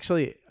us?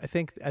 Actually, I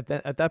think at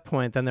that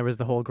point, then there was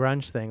the whole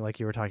grunge thing like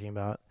you were talking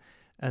about.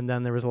 And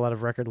then there was a lot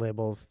of record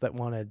labels that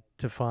wanted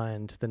to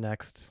find the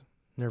next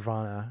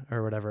Nirvana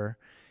or whatever.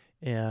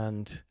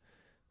 And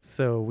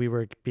so we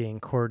were being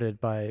courted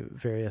by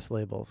various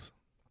labels,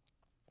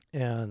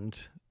 and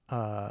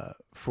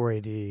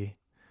 4AD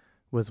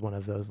was one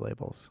of those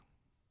labels,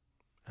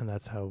 and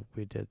that's how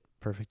we did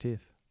Perfect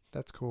Teeth.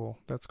 That's cool.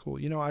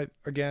 I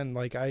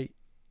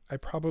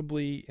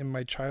probably in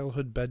my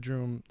childhood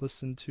bedroom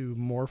listened to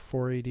more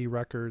 4AD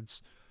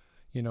records,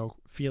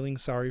 feeling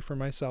sorry for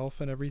myself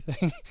and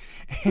everything,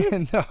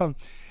 and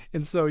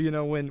so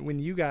when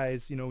you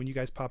guys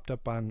popped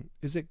up on,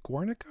 is it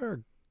Guernica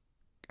or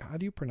how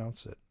do you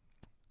pronounce it?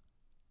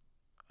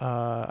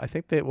 I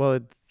think at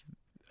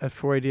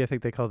 4AD, I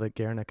think they called it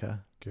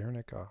Guernica.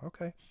 Guernica,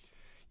 okay.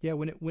 Yeah,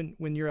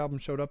 when your album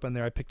showed up on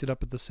there, I picked it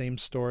up at the same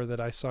store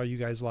that I saw you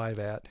guys live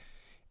at,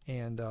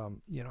 and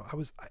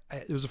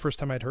it was the first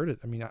time I'd heard it.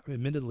 I mean,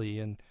 admittedly,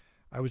 and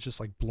I was just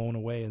like blown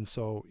away. And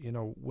so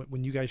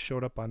when you guys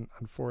showed up on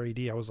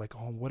 4AD, I was like,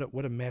 oh,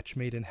 what a match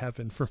made in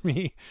heaven for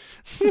me.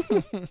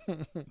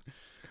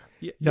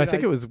 I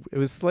think it was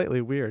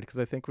slightly weird because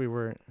I think we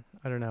were,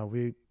 I don't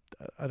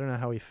know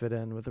how we fit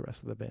in with the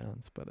rest of the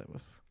bands, but it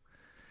was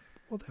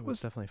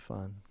definitely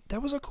fun.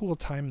 That was a cool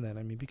time then.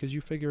 I mean, because you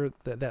figure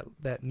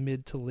that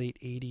mid to late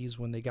 80s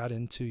when they got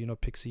into,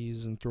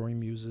 Pixies and Throwing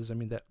Muses, I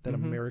mean, that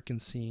American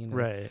scene. And,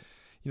 right.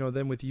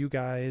 Then with you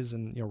guys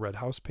and, Red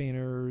House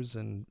Painters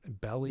and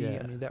Belly,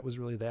 Yeah. I mean, that was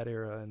really that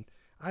era. And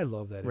I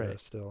love that era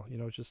still,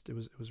 it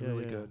was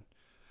really good.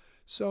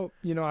 So,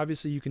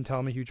 obviously you can tell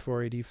I'm a huge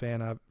 4AD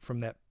fan from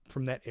that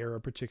era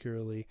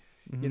particularly.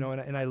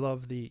 And I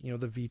love the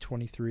the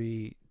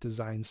V23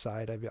 design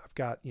side. I've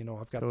got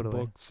totally. The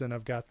books and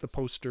I've got the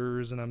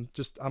posters and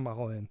I'm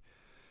all in.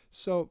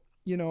 So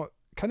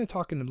kind of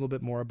talking a little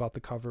bit more about the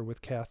cover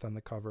with Kath on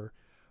the cover.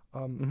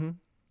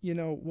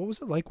 what was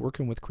it like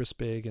working with Chris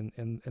Big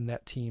and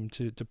that team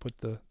to put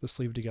the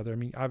sleeve together? I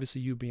mean,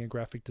 obviously you being a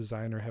graphic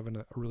designer, having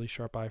a really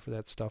sharp eye for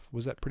that stuff,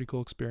 was that a pretty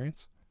cool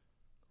experience?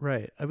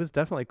 Right. It was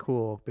definitely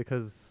cool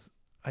because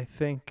I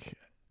think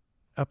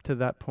up to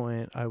that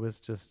point I was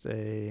just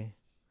I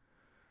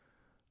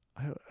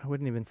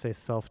wouldn't even say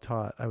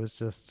self-taught. I was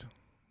just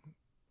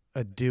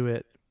a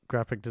do-it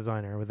graphic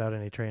designer without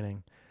any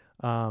training.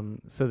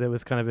 So that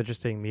was kind of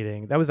interesting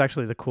meeting. That was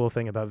actually the cool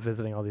thing about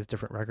visiting all these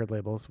different record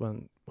labels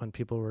when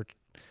people were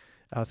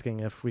asking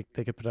if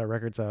they could put our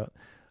records out.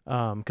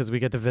 Because we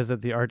get to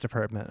visit the art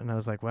department, and I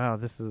was like, wow,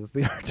 this is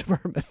the art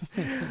department.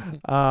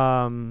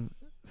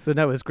 So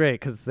no, it was great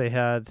because they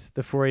had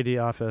the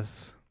 4AD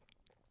office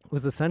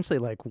was essentially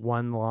like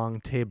one long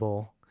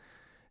table,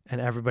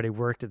 and everybody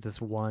worked at this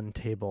one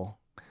table.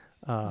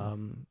 I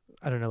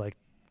don't know, like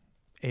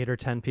 8 or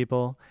 10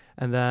 people,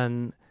 and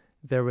then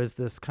there was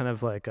this kind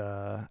of like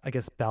I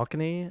guess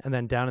balcony, and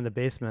then down in the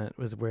basement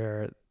was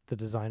where the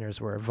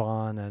designers were,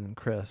 Vaughn and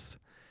Chris.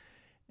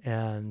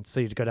 And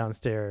so you'd go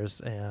downstairs,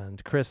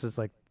 and Chris is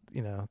like,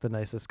 the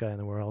nicest guy in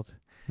the world.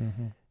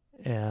 Mm-hmm.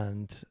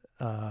 And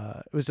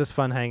it was just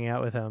fun hanging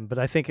out with him. But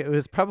I think it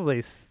was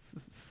probably,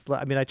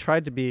 I mean, I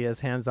tried to be as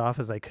hands off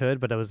as I could,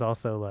 but I was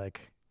also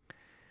like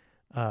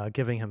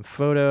giving him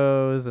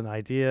photos and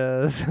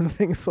ideas and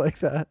things like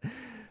that.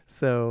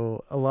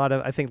 So a lot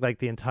of, I think like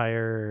the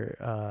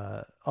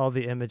entire, all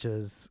the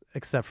images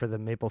except for the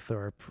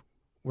Mapplethorpe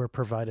were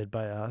provided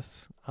by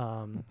us.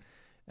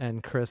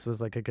 And Chris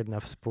was like a good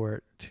enough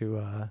sport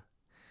to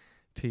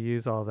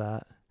use all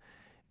that.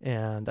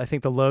 And I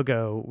think the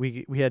logo,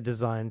 we had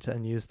designed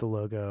and used the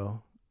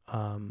logo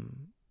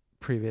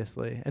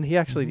previously. And he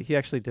actually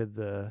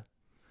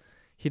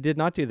he did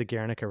not do the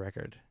Guernica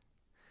record.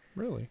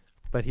 Really?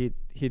 But he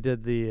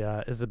did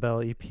the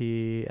Isabel EP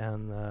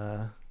and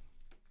the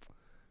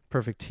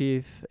Perfect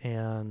Teeth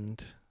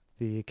and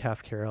the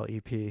Kath Carroll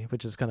EP,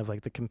 which is kind of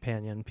like the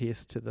companion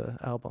piece to the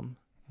album.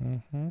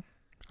 Mm-hmm.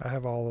 I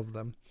have all of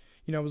them.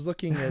 I was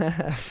looking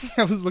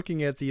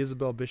at the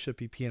Isabel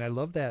Bishop EP, and I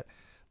love that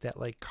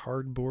like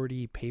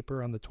cardboardy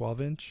paper on the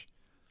 12-inch.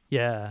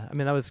 Yeah, I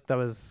mean that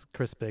was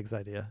Chris Big's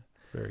idea.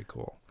 Very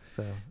cool.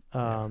 So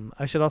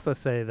I should also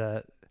say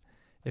that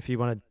if you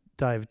want to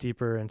dive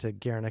deeper into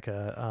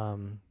Guernica,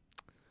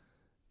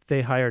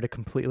 they hired a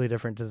completely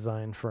different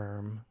design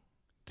firm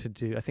to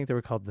do. I think they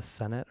were called the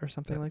Senate or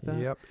something like that.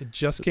 Yep, it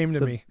just came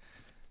to me.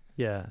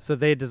 Yeah, so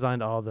they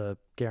designed all the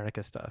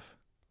Guernica stuff.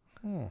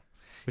 Oh.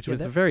 Which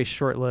was a very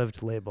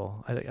short-lived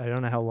label. I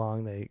don't know how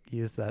long they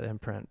used that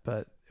imprint,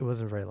 but it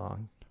wasn't very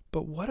long.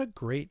 But what a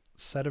great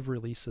set of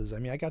releases. I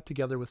mean, I got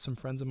together with some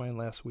friends of mine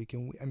last week,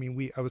 and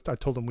I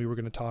told them we were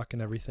going to talk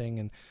and everything,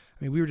 and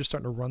I mean, we were just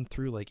starting to run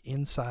through like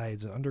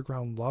Insides and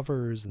Underground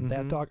Lovers and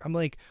That Dog. I'm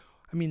like,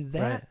 I mean,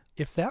 that right.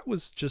 If that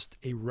was just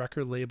a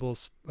record label,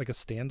 like a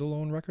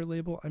standalone record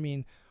label, I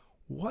mean,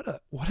 what a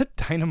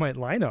dynamite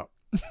lineup.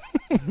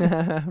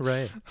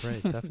 Right,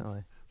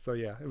 definitely. So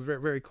yeah, a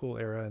very, very cool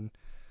era, and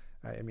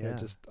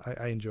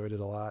I enjoyed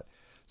it a lot.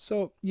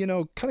 So,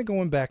 kind of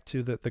going back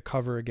to the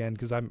cover again,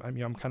 because I'm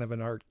kind of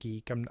an art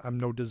geek. I'm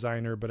no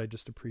designer, but I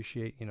just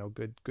appreciate,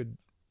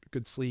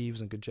 good sleeves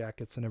and good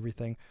jackets and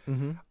everything.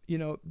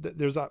 Mm-hmm.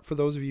 There's for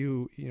those of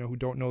you, who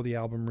don't know the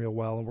album real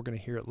well, and we're going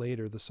to hear it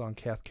later, the song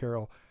Kath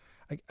Carroll.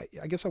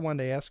 I guess I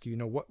wanted to ask you,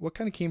 what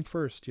kind of came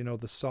first,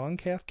 the song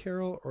Kath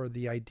Carroll or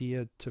the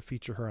idea to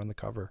feature her on the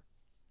cover?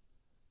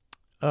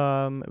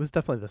 It was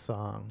definitely the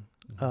song.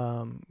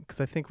 Because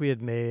I think we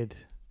had made,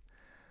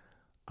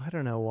 I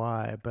don't know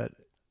why, but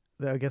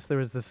I guess there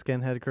was the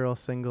Skinhead Girl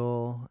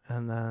single,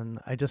 and then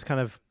I just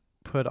kind of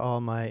put all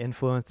my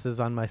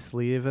influences on my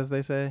sleeve, as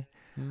they say.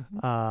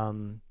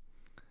 Mm-hmm.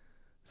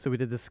 So we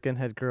did the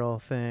Skinhead Girl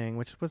thing,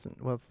 which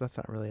that's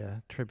not really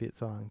a tribute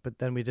song, but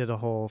then we did a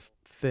whole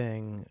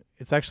thing.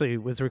 It's actually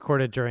was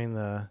recorded during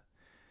the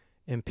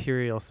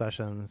Imperial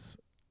sessions.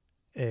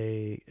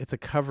 It's a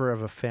cover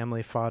of a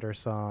Family Fodder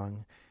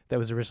song that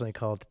was originally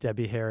called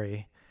Debbie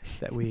Harry,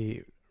 that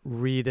we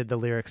redid the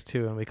lyrics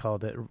to, and we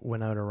called it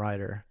Winona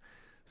Ryder.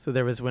 So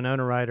there was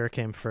Winona Ryder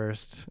came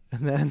first,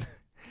 and then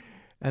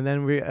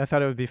I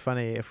thought it would be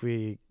funny if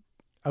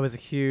I was a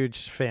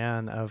huge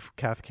fan of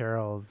Kath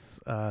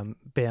Carroll's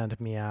band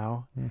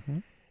Meow,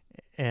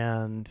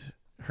 and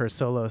her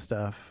solo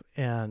stuff,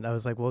 and I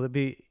was like, well, it'd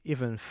be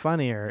even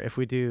funnier if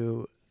we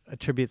do a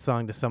tribute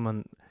song to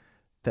someone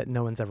that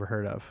no one's ever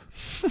heard of,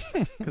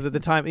 because at the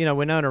time,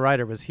 Winona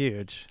Ryder was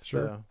huge.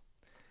 Sure.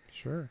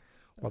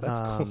 Well, that's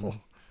cool.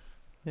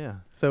 Yeah.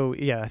 So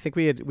yeah, I think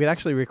we'd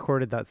actually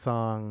recorded that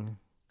song,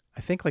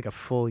 I think like a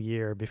full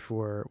year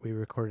before we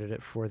recorded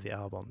it for the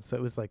album. So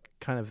it was like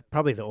kind of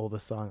probably the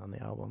oldest song on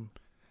the album.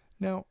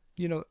 Now,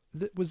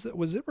 was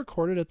it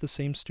recorded at the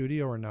same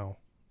studio or no?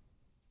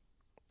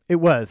 It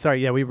was.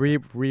 Sorry, yeah, we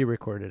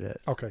re-recorded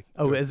it. Okay.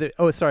 Oh, good. is it?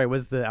 Oh, sorry.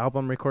 Was the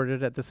album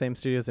recorded at the same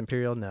studio as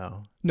Imperial?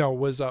 No. No,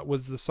 was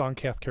the song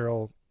Kath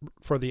Carroll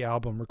for the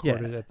album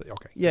recorded at the?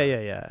 Okay.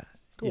 Yeah.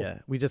 Cool. Yeah,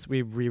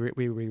 we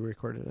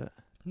re-recorded it.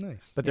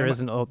 Nice. But there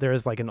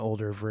is like an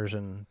older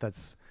version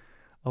that's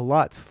a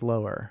lot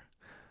slower.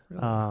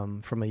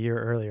 Really? from a year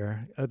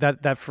earlier.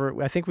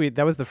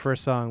 That was the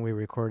first song we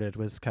recorded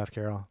was Cath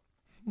Carroll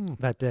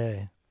that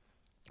day,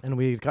 and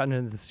we'd gotten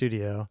into the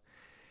studio.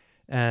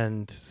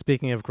 And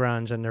speaking of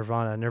grunge and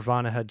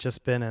Nirvana had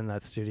just been in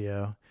that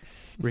studio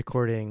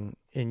recording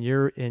in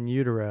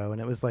utero, and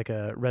it was like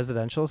a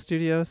residential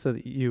studio, so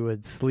that you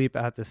would sleep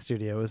at the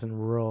studio. It was in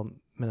rural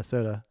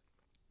Minnesota.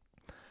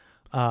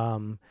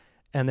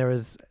 And there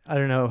was, I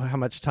don't know how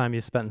much time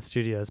you spent in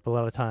studios, but a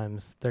lot of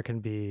times there can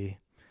be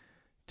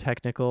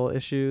technical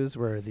issues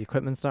where the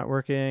equipment's not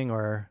working,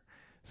 or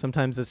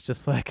sometimes it's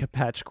just like a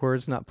patch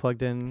cord's not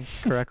plugged in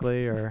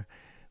correctly or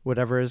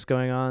whatever is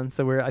going on.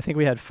 So I think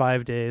we had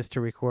 5 days to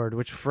record,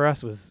 which for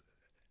us was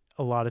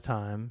a lot of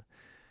time,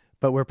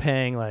 but we're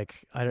paying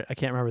like, I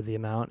can't remember the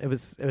amount. It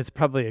was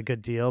probably a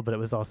good deal, but it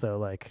was also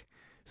like,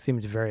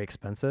 seemed very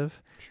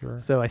expensive. Sure.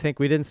 So I think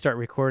we didn't start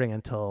recording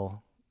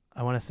until,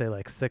 I want to say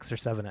like 6 or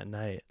 7 at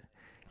night.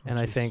 And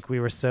I think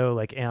we were so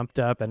like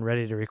amped up and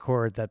ready to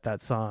record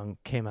that song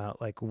came out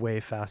like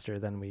way faster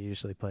than we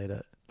usually played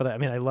it. But I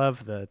mean, I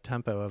love the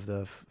tempo of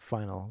the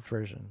final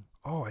version.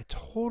 Oh, I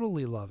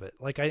totally love it.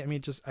 Like, I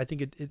mean, I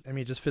think it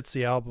just fits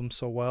the album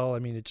so well. I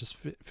mean, it just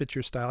fits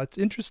your style. It's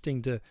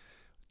interesting did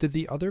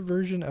the other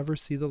version ever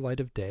see the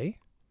light of day?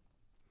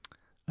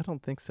 I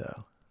don't think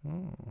so.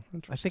 Oh,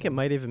 interesting. I think it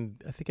might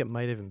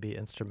even be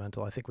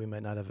instrumental. I think we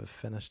might not have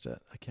finished it.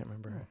 I can't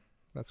remember. Oh,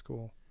 that's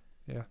cool.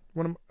 Yeah.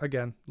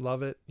 Again,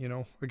 love it.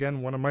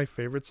 Again, one of my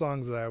favorite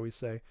songs, I always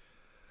say.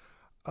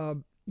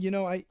 My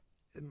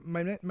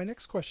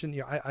next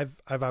question, I've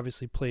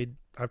obviously played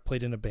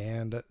in a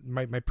band.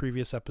 My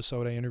previous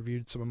episode, I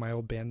interviewed some of my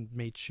old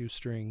bandmates,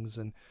 Shoestrings,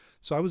 and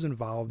so I was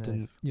involved in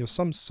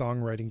some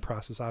songwriting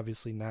process.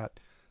 Obviously not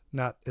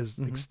as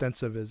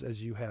extensive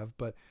as you have,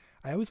 but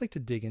I always like to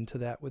dig into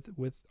that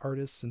with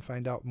artists and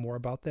find out more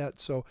about that.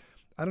 So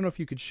I don't know if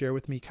you could share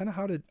with me kind of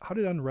how did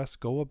Unrest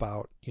go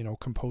about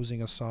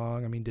composing a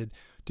song? I mean,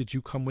 did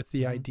you come with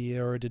the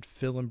idea, or did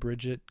Phil and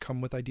Bridget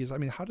come with ideas? I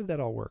mean, how did that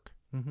all work?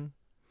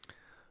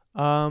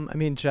 I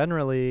mean,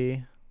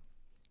 generally,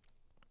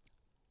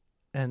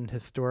 and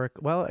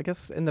well, I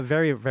guess in the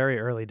very, very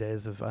early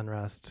days of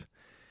Unrest,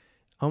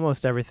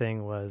 almost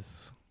everything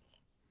was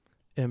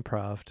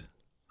improv'd.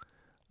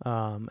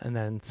 And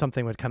then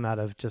something would come out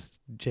of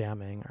just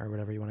jamming or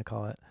whatever you want to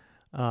call it.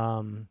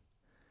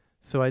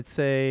 So I'd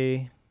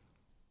say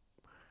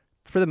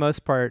for the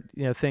most part,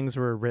 things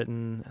were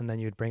written and then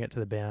you'd bring it to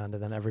the band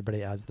and then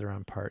everybody adds their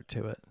own part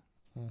to it.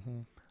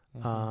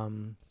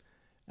 And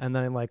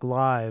then like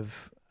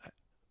live,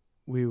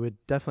 we would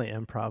definitely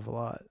improv a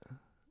lot.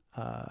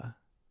 It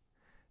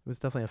was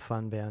definitely a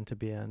fun band to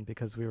be in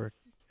because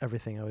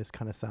everything always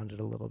kind of sounded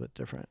a little bit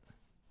different,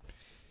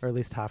 or at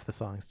least half the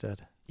songs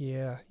did.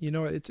 Yeah.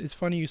 It's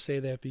funny you say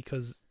that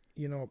because,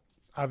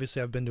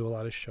 obviously I've been to a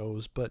lot of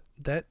shows, but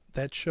that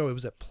show, it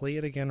was at Play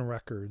It Again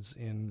Records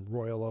in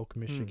Royal Oak,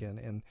 Michigan.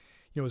 And,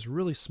 it was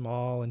really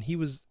small, and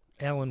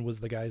Alan was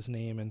the guy's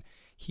name, and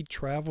he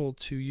traveled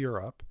to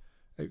Europe,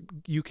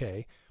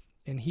 UK,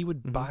 and he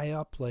would buy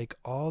up like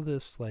all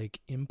this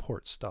like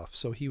import stuff.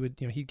 So he would,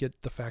 he'd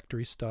get the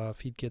factory stuff,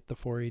 he'd get the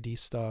 4AD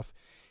stuff.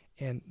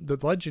 And the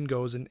legend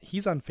goes, and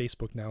he's on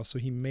Facebook now, so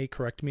he may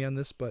correct me on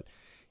this, but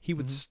he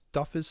would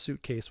stuff his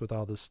suitcase with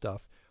all this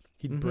stuff.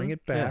 He'd bring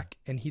it back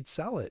and he'd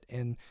sell it.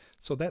 And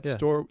so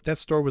that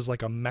store was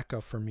like a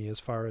mecca for me as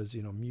far as,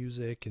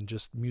 music and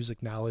just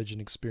music knowledge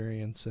and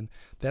experience. And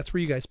that's where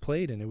you guys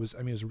played. And it was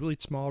really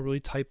small, really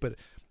tight, but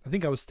I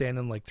think I was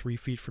standing like 3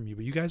 feet from you,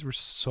 but you guys were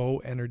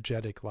so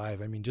energetic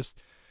live. I mean, just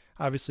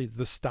obviously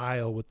the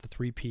style with the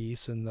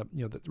 3-piece and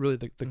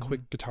the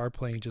quick guitar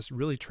playing just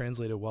really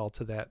translated well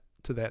to that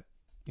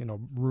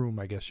room,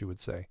 I guess you would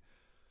say.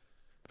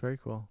 Very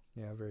cool.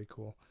 Yeah, very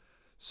cool.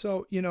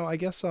 So, I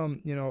guess, I'd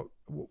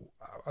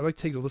like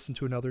to take a listen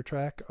to another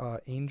track,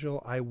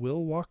 Angel, I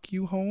Will Walk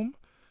You Home.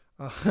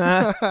 Good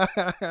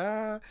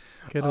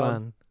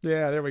one.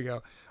 Yeah, there we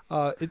go.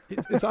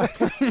 It's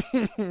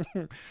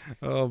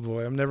oh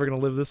boy, I'm never going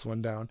to live this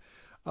one down.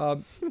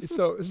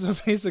 So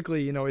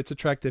basically, it's a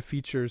track that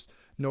features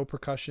no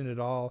percussion at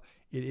all.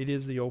 It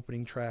is the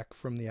opening track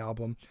from the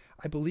album.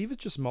 I believe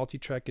it's just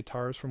multi-track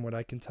guitars from what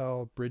I can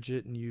tell,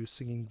 Bridget and you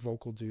singing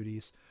vocal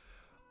duties.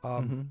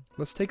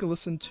 Let's take a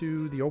listen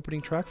to the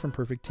opening track from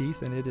Perfect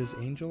Teeth, and it is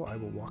Angel, I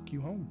Will Walk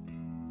You Home.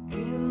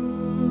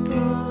 In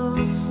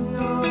the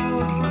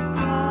snow,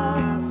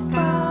 I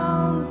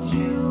found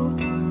you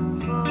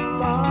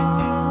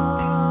far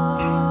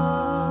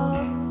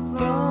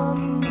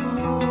from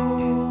home.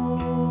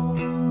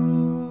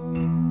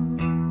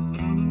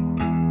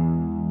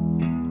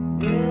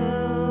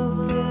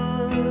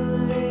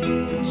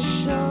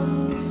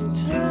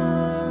 Revelations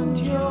turned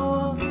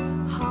your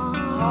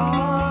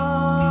heart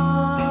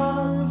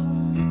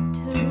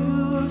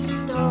to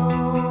stone.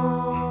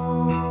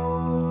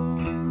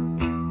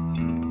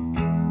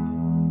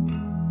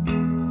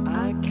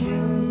 I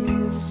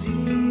can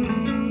see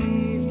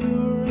the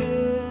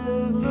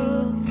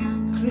river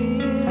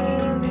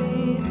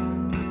clearly.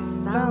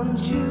 I found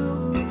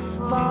you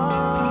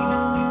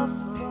far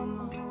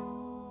from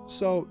home.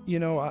 So, you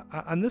know,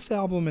 on this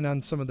album and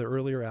on some of the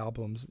earlier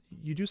albums,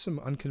 you do some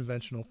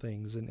unconventional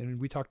things. And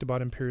we talked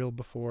about Imperial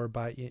before.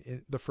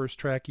 In the first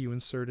track, you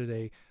inserted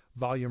a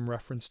volume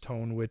reference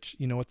tone, which,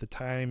 you know, at the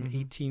time,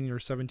 18 or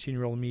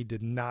 17-year-old me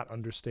did not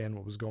understand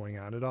what was going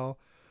on at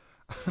all.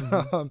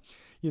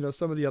 You know,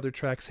 some of the other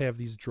tracks have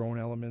these drone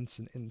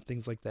elements and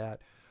things like that.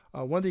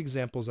 One of the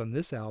examples on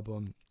this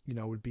album, you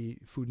know, would be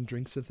Food and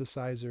Drink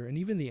Synthesizer, and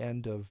even the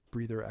end of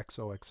Breather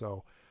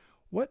XOXO.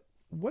 What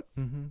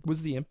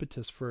was the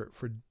impetus for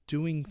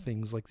doing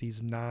things like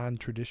these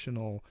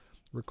non-traditional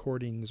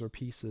recordings or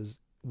pieces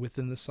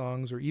within the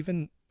songs, or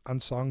even on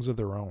songs of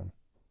their own?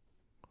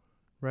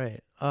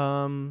 Right. I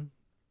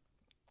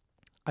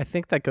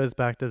think that goes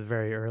back to the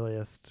very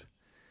earliest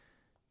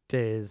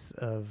days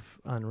of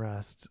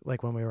Unrest,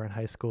 like when we were in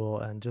high school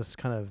and just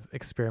kind of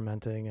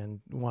experimenting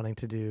and wanting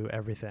to do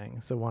everything.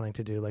 So wanting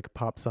to do like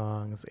pop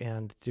songs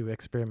and do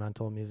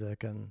experimental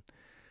music, and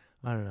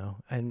I don't know.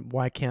 And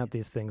why can't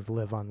these things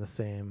live on the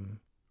same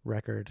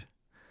record?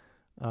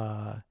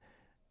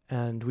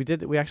 And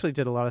we actually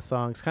did a lot of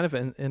songs kind of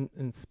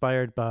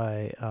inspired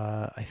by,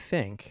 I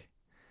think,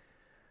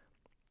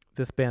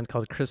 this band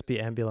called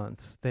Crispy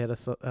Ambulance. They had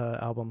a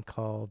album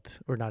called,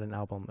 or not an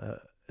album,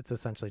 it's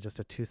essentially just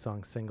a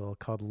 2-song single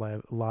called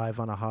Live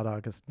on a Hot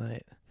August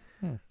Night.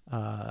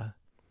 That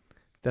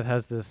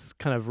has this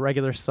kind of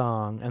regular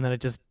song, and then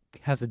it just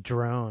has a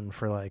drone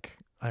for like,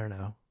 I don't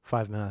know,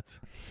 5 minutes.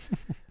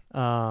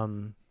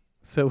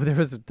 So there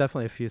was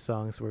definitely a few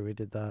songs where we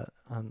did that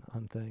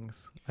on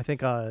things. I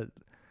think,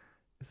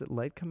 is it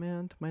Light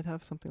Command might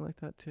have something like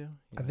that too?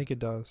 Yeah. I think it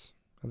does.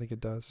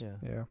 Yeah.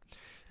 Yeah.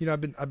 You know,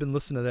 I've been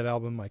listening to that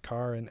album in my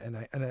car, and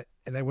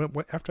I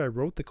went after I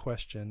wrote the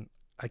question,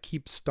 I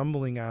keep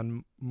stumbling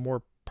on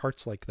more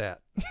parts like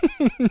that.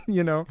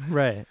 You know?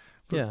 Right.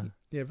 But, yeah.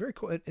 Yeah, very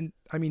cool. And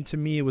I mean, to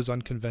me, it was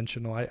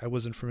unconventional. I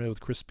wasn't familiar with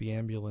Crispy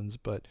Ambulance,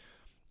 but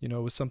you know,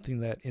 it was something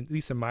that, at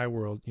least in my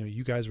world, you know,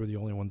 you guys were the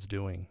only ones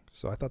doing.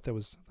 So I thought that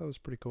was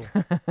pretty cool.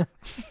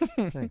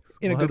 Thanks.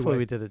 In a good hopefully way.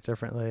 we did it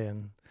differently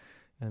and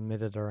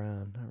made it our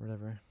own or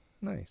whatever.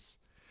 Nice.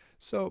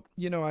 So,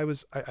 you know,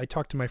 I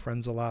talk to my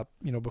friends a lot,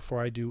 you know, before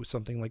I do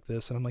something like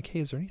this, and I'm like, hey,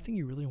 is there anything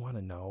you really want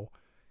to know?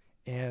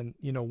 And,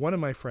 you know, one of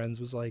my friends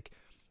was like,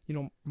 you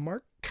know,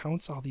 Mark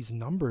counts all these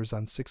numbers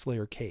on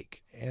 6-layer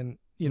cake. And,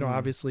 you know,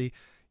 obviously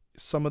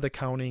some of the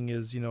counting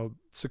is, you know,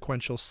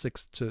 sequential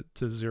 6 to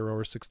 0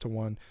 or 6 to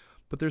 1,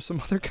 but there's some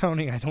other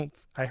counting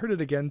I heard it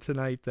again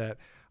tonight that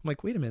I'm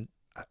like, wait a minute,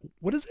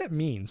 what does that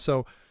mean?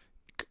 So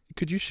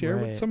could you share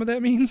what some of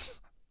that means?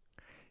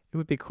 It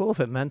would be cool if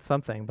it meant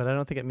something, but I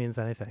don't think it means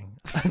anything.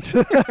 That's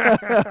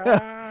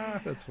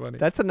funny.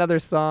 That's another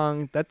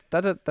song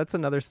that's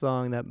another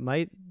song that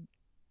might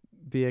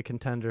be a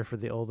contender for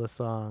the oldest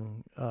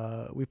song.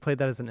 We played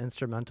that as an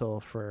instrumental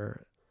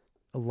for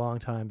a long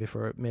time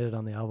before it made it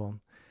on the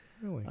album.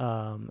 Really?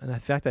 And in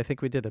fact, I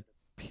think we did a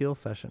peel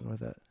session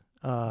with it.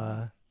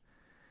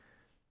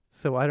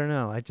 So I don't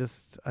know. I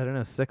don't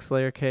know,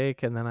 6-layer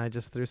cake, and then I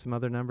just threw some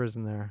other numbers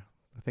in there.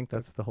 I think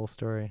that's the whole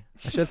story.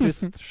 I should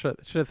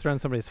have thrown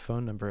somebody's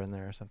phone number in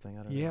there or something.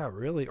 I don't know. Yeah,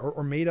 really.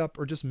 Or made up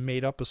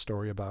a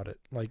story about it.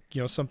 Like,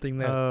 you know, something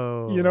that,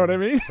 Oh, you know what I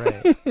mean?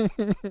 Right.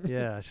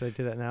 Yeah. Should I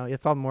do that now?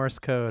 It's all Morse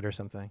code or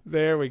something.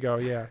 There we go.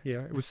 Yeah.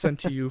 Yeah. It was sent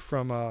to you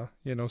from,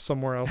 you know,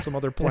 somewhere else, some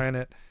other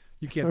planet.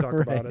 You can't talk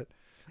about it.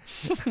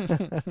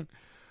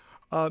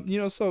 You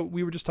know, so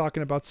we were just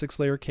talking about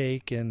 6-layer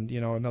cake, and,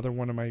 you know, another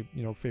one of my,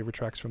 you know, favorite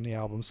tracks from the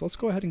album. So let's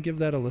go ahead and give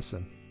that a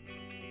listen.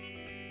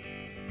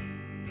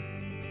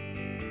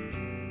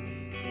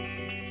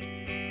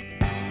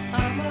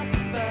 I'm a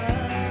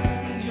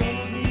band, you're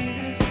with me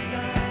this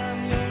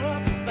time. You're a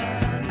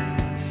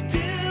band,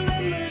 still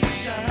in the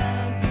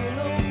shine. Pull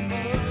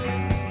over,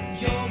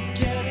 you're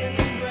getting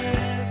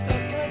breast.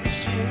 I'm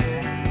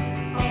touching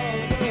all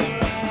the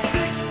right.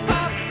 6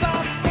 5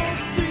 5 4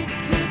 3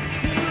 2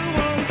 2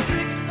 1.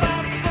 6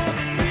 5 4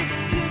 3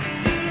 2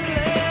 2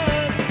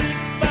 left.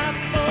 6 5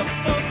 4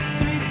 4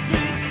 3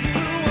 3 2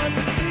 1.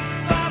 6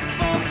 5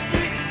 4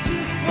 3 2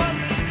 1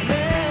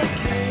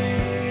 left.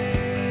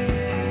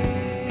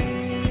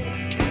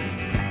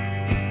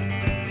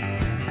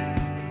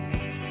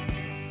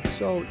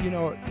 So, you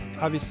know,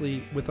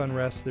 obviously with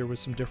Unrest, there was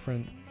some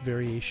different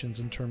variations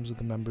in terms of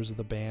the members of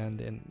the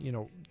band, and, you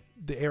know,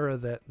 the era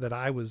that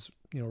I was,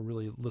 you know,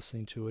 really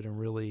listening to it and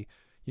really,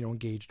 you know,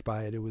 engaged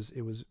by it. It was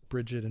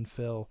Bridget and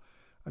Phil.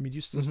 I mean, do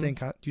you still do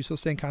you still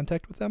stay in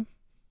contact with them?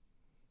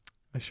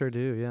 I sure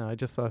do. Yeah. I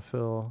just saw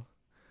Phil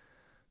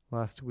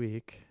last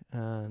week,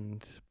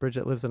 and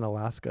Bridget lives in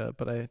Alaska,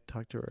 but I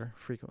talk to her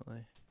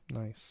frequently.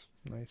 Nice.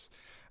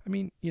 I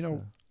mean, you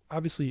know,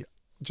 obviously,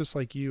 just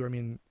like you, I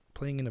mean,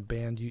 playing in a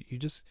band, you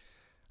just,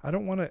 I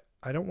don't want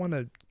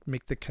to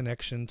make the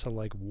connection to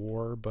like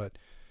war, but,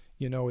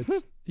 you know,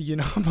 it's, you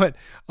know, but,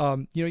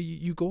 you know,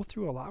 you go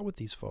through a lot with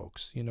these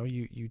folks, you know,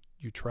 you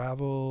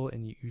travel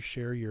and you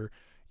share your,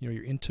 you know,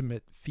 your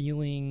intimate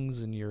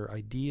feelings and your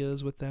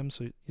ideas with them.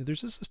 So, you know,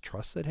 there's just this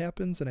trust that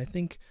happens. And I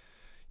think,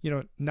 you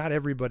know, not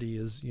everybody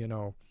is, you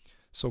know,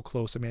 so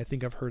close. I mean, I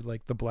think I've heard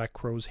like the Black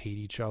Crowes hate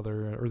each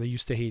other, or they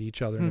used to hate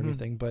each other and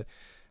everything. But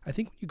I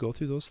think when you go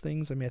through those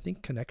things, I mean, I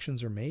think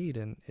connections are made,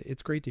 and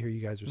it's great to hear you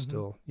guys are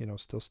still,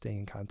 still staying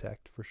in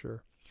contact for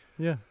sure.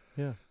 Yeah,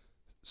 yeah.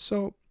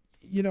 So,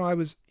 when I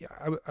was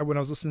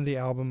listening to the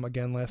album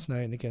again last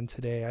night and again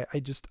today,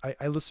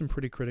 I listen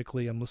pretty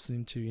critically. I'm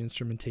listening to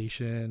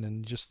instrumentation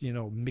and just,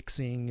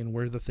 mixing and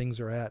where the things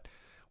are at.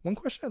 One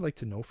question I'd like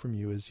to know from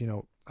you is,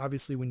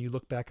 obviously when you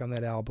look back on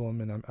that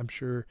album, and I'm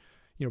sure,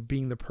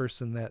 being the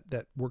person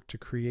that worked to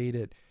create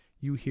it,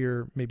 you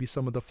hear maybe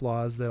some of the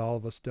flaws that all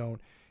of us don't.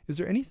 Is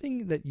there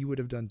anything that you would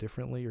have done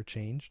differently or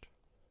changed?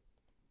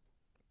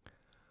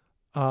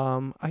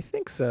 I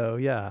think so,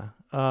 yeah.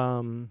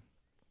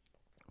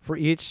 For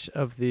each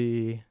of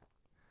the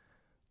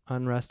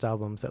Unrest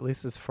albums, at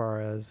least as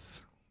far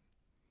as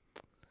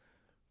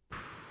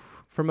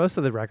for most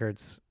of the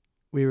records,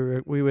 we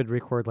would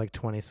record like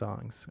 20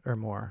 songs or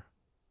more.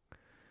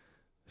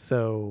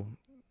 So,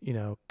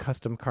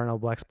 Custom Carnal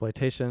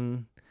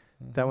Blaxploitation,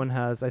 that one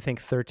has I think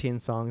 13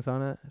 songs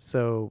on it.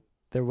 So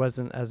there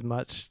wasn't as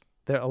much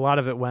there. A lot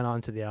of it went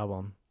onto the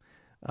album.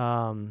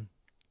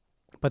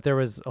 But there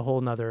was a whole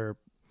nother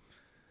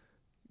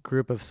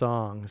group of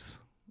songs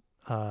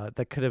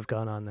that could have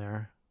gone on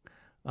there.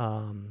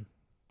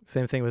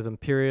 Same thing with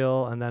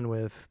Imperial, and then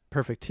with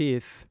Perfect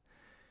Teeth,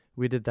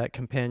 we did that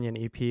companion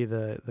EP,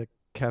 the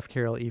Kath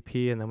Carroll EP,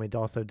 and then we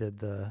also did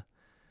the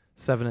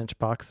 7-inch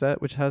box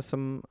set, which has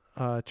some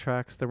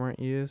tracks that weren't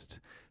used.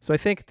 So I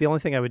think the only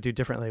thing I would do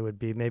differently would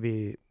be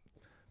maybe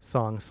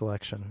song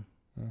selection.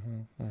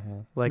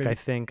 Like maybe. I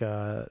think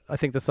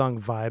the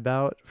song "Vibe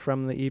Out"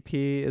 from the EP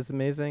is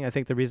amazing. I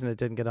think the reason it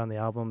didn't get on the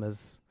album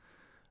is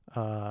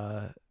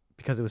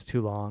because it was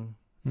too long.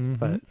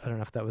 But I don't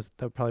know if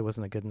that probably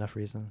wasn't a good enough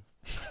reason.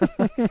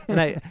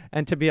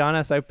 and to be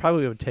honest, I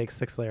probably would take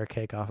 6-Layer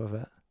Cake off of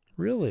it.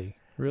 Really?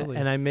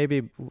 And I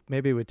maybe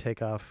would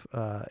take off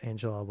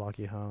Angel, I'll Walk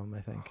You Home,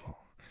 I think. Oh,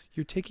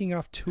 you're taking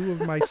off 2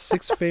 of my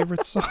 6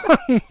 favorite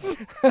songs.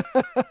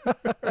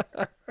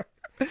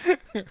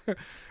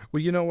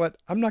 Well, you know what?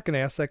 I'm not going to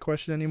ask that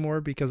question anymore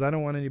because I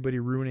don't want anybody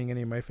ruining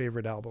any of my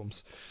favorite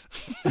albums.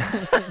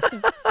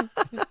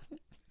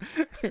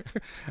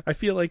 I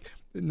feel like,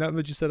 now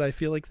that you said, I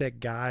feel like that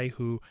guy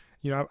who,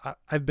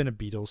 I've been a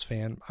Beatles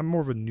fan. I'm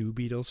more of a new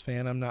Beatles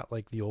fan. I'm not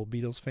like the old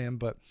Beatles fan,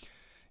 but,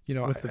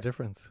 what's the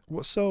difference?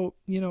 Well, so,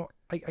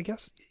 I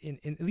guess in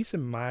at least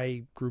in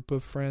my group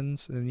of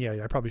friends, and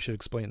yeah, I probably should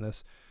explain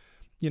this.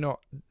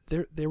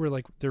 They were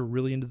like, they're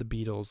really into the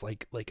Beatles,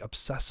 like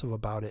obsessive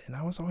about it. And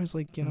I was always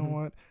like, you know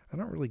what? I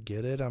don't really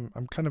get it. I'm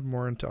kind of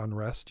more into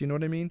Unrest. You know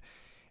what I mean?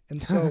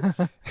 And so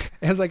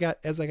as I got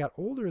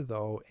older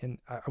though, and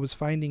I was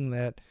finding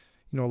that,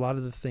 a lot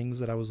of the things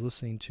that I was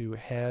listening to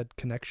had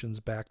connections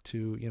back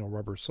to,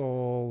 Rubber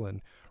Soul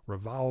and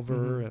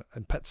Revolver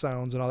and Pet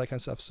Sounds and all that kind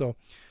of stuff. So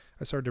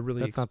I started to really...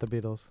 That's not the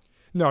Beatles.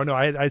 No,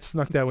 I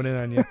snuck that one in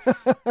on you.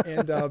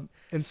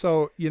 And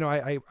so,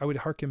 I would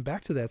harken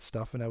back to that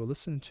stuff and I would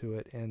listen to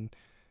it. And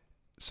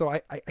so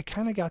I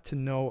kind of got to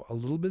know a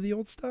little bit of the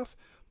old stuff.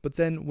 But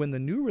then when the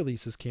new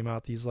releases came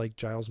out, these like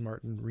Giles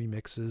Martin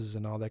remixes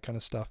and all that kind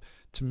of stuff,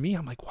 to me,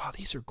 I'm like, wow,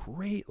 these are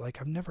great.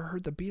 Like, I've never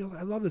heard the Beatles.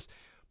 I love this.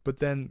 But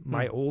then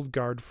my old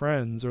guard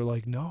friends are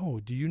like,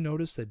 no, do you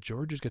notice that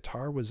George's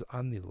guitar was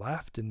on the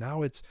left and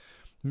now it's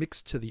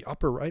mixed to the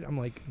upper right? I'm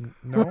like,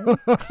 no.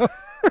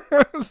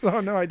 So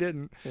no, I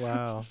didn't.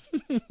 Wow.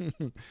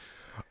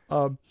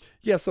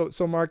 Yeah. So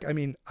Mark, I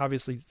mean,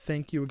 obviously,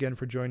 thank you again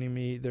for joining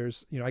me.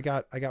 There's, I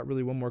got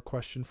really one more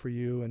question for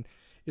you, and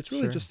it's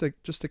really just to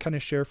kind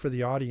of share for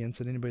the audience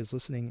and anybody who's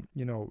listening.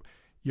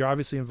 You're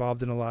obviously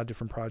involved in a lot of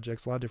different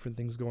projects, a lot of different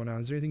things going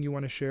on. Is there anything you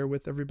want to share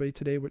with everybody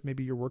today? What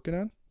maybe you're working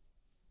on?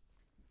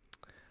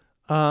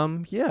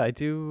 Yeah, I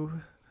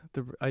do.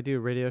 I do a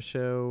radio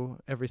show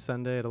every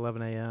Sunday at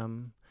 11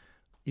 a.m.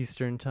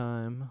 Eastern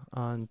Time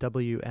on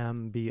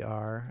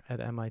WMBR at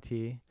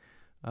MIT,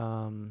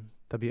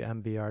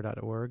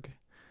 WMBR.org,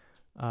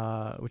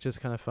 which is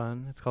kind of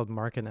fun. It's called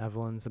Mark and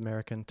Evelyn's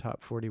American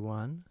Top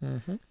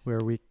 41,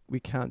 where we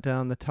count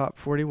down the top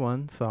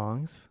 41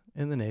 songs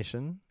in the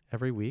nation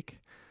every week.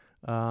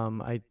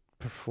 I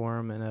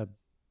perform in a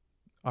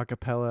a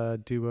cappella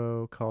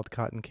duo called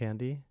Cotton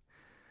Candy.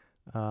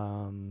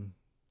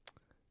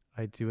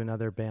 I do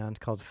another band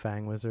called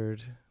Fang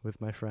Wizard with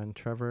my friend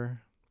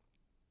Trevor.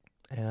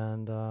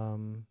 And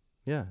and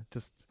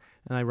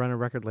I run a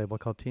record label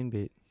called Teen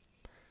Beat.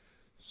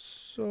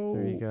 So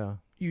there you go.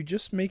 You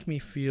just make me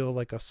feel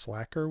like a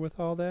slacker with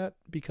all that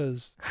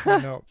because,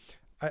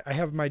 I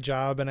have my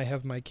job and I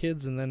have my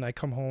kids and then I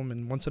come home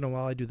and once in a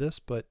while I do this,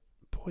 but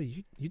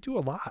boy, you do a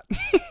lot.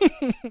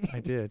 I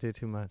do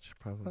too much,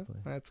 probably.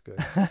 That's good.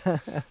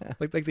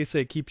 like they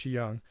say, it keeps you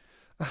young.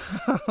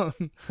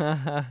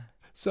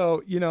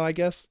 So, I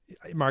guess,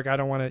 Mark, I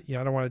don't want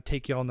to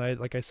take you all night.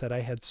 Like I said, I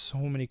had so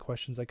many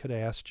questions I could have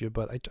asked you,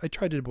 but I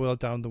tried to boil it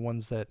down to the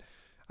ones that,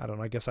 I don't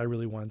know, I guess I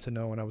really wanted to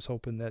know. And I was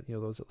hoping that,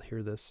 those that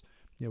hear this,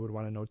 would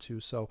want to know too.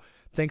 So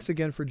thanks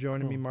again for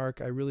joining me,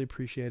 Mark. I really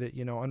appreciate it.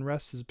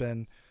 Unrest has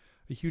been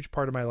a huge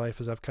part of my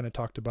life, as I've kind of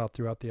talked about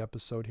throughout the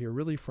episode here,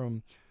 really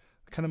from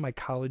kind of my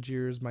college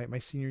years, my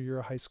senior year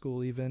of high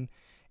school even.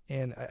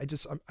 And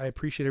I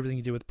appreciate everything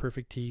you did with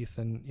Perfect Teeth,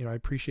 and I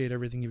appreciate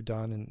everything you've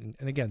done.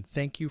 And again,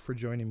 thank you for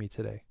joining me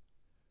today.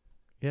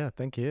 Yeah,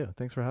 thank you.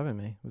 Thanks for having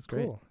me. It was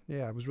great. Cool.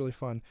 Yeah, it was really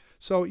fun.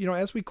 So,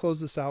 as we close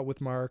this out with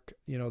Mark,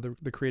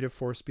 the creative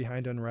force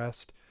behind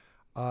Unrest,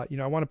 I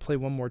want to play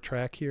one more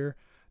track here.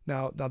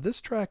 Now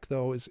this track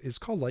though is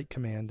called Light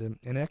Command,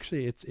 and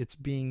actually it's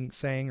being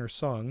sang or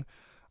sung.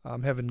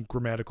 I'm having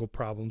grammatical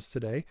problems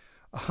today,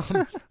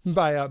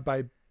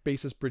 by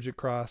bassist Bridget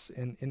Cross,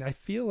 and I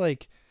feel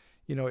like,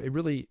 it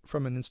really,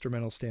 from an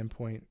instrumental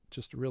standpoint,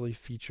 just really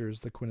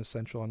features the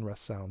quintessential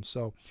Unrest sound.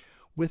 So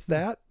with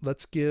that,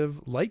 let's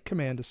give Light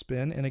Command a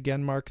spin. And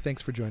again, Mark,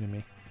 thanks for joining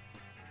me.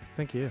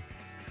 Thank you.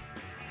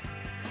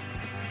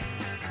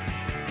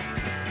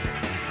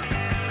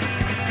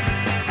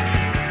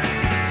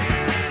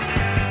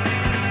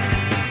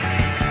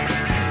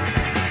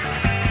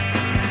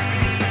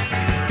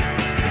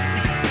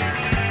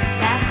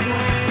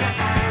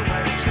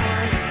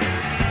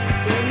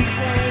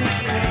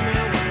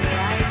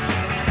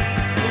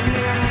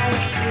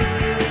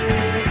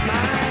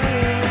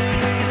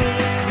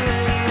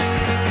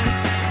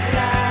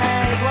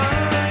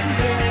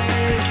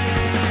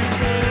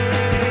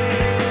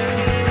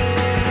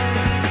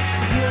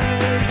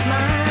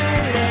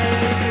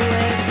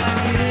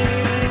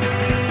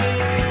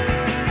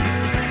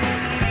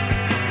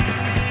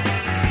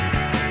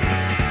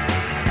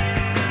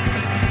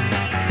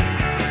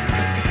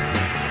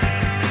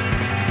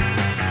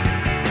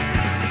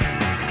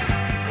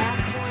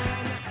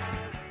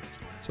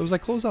 So as I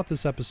close out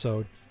this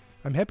episode,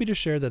 I'm happy to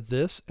share that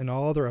this and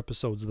all other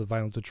episodes of the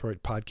Vinyl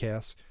Detroit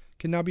podcast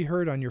can now be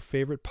heard on your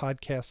favorite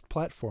podcast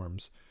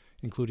platforms,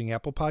 including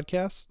Apple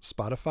Podcasts,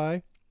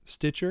 Spotify,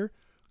 Stitcher,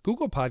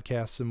 Google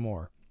Podcasts, and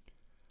more.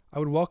 I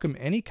would welcome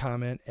any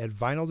comment at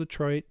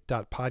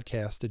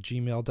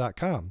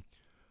vinyldetroit.podcast@gmail.com.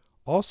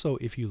 Also,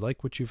 if you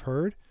like what you've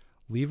heard,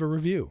 leave a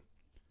review.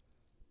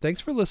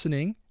 Thanks for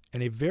listening,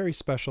 and a very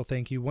special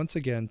thank you once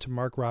again to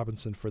Mark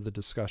Robinson for the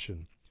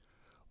discussion.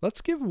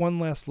 Let's give one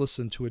last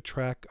listen to a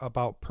track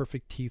about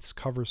Perfect Teeth's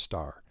cover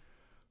star.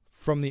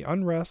 From the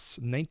Unrest's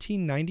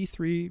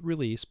 1993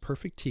 release,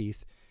 Perfect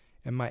Teeth,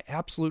 and my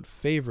absolute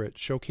favorite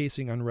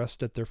showcasing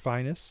Unrest at their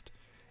finest,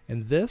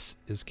 and this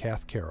is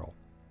Kath Carroll.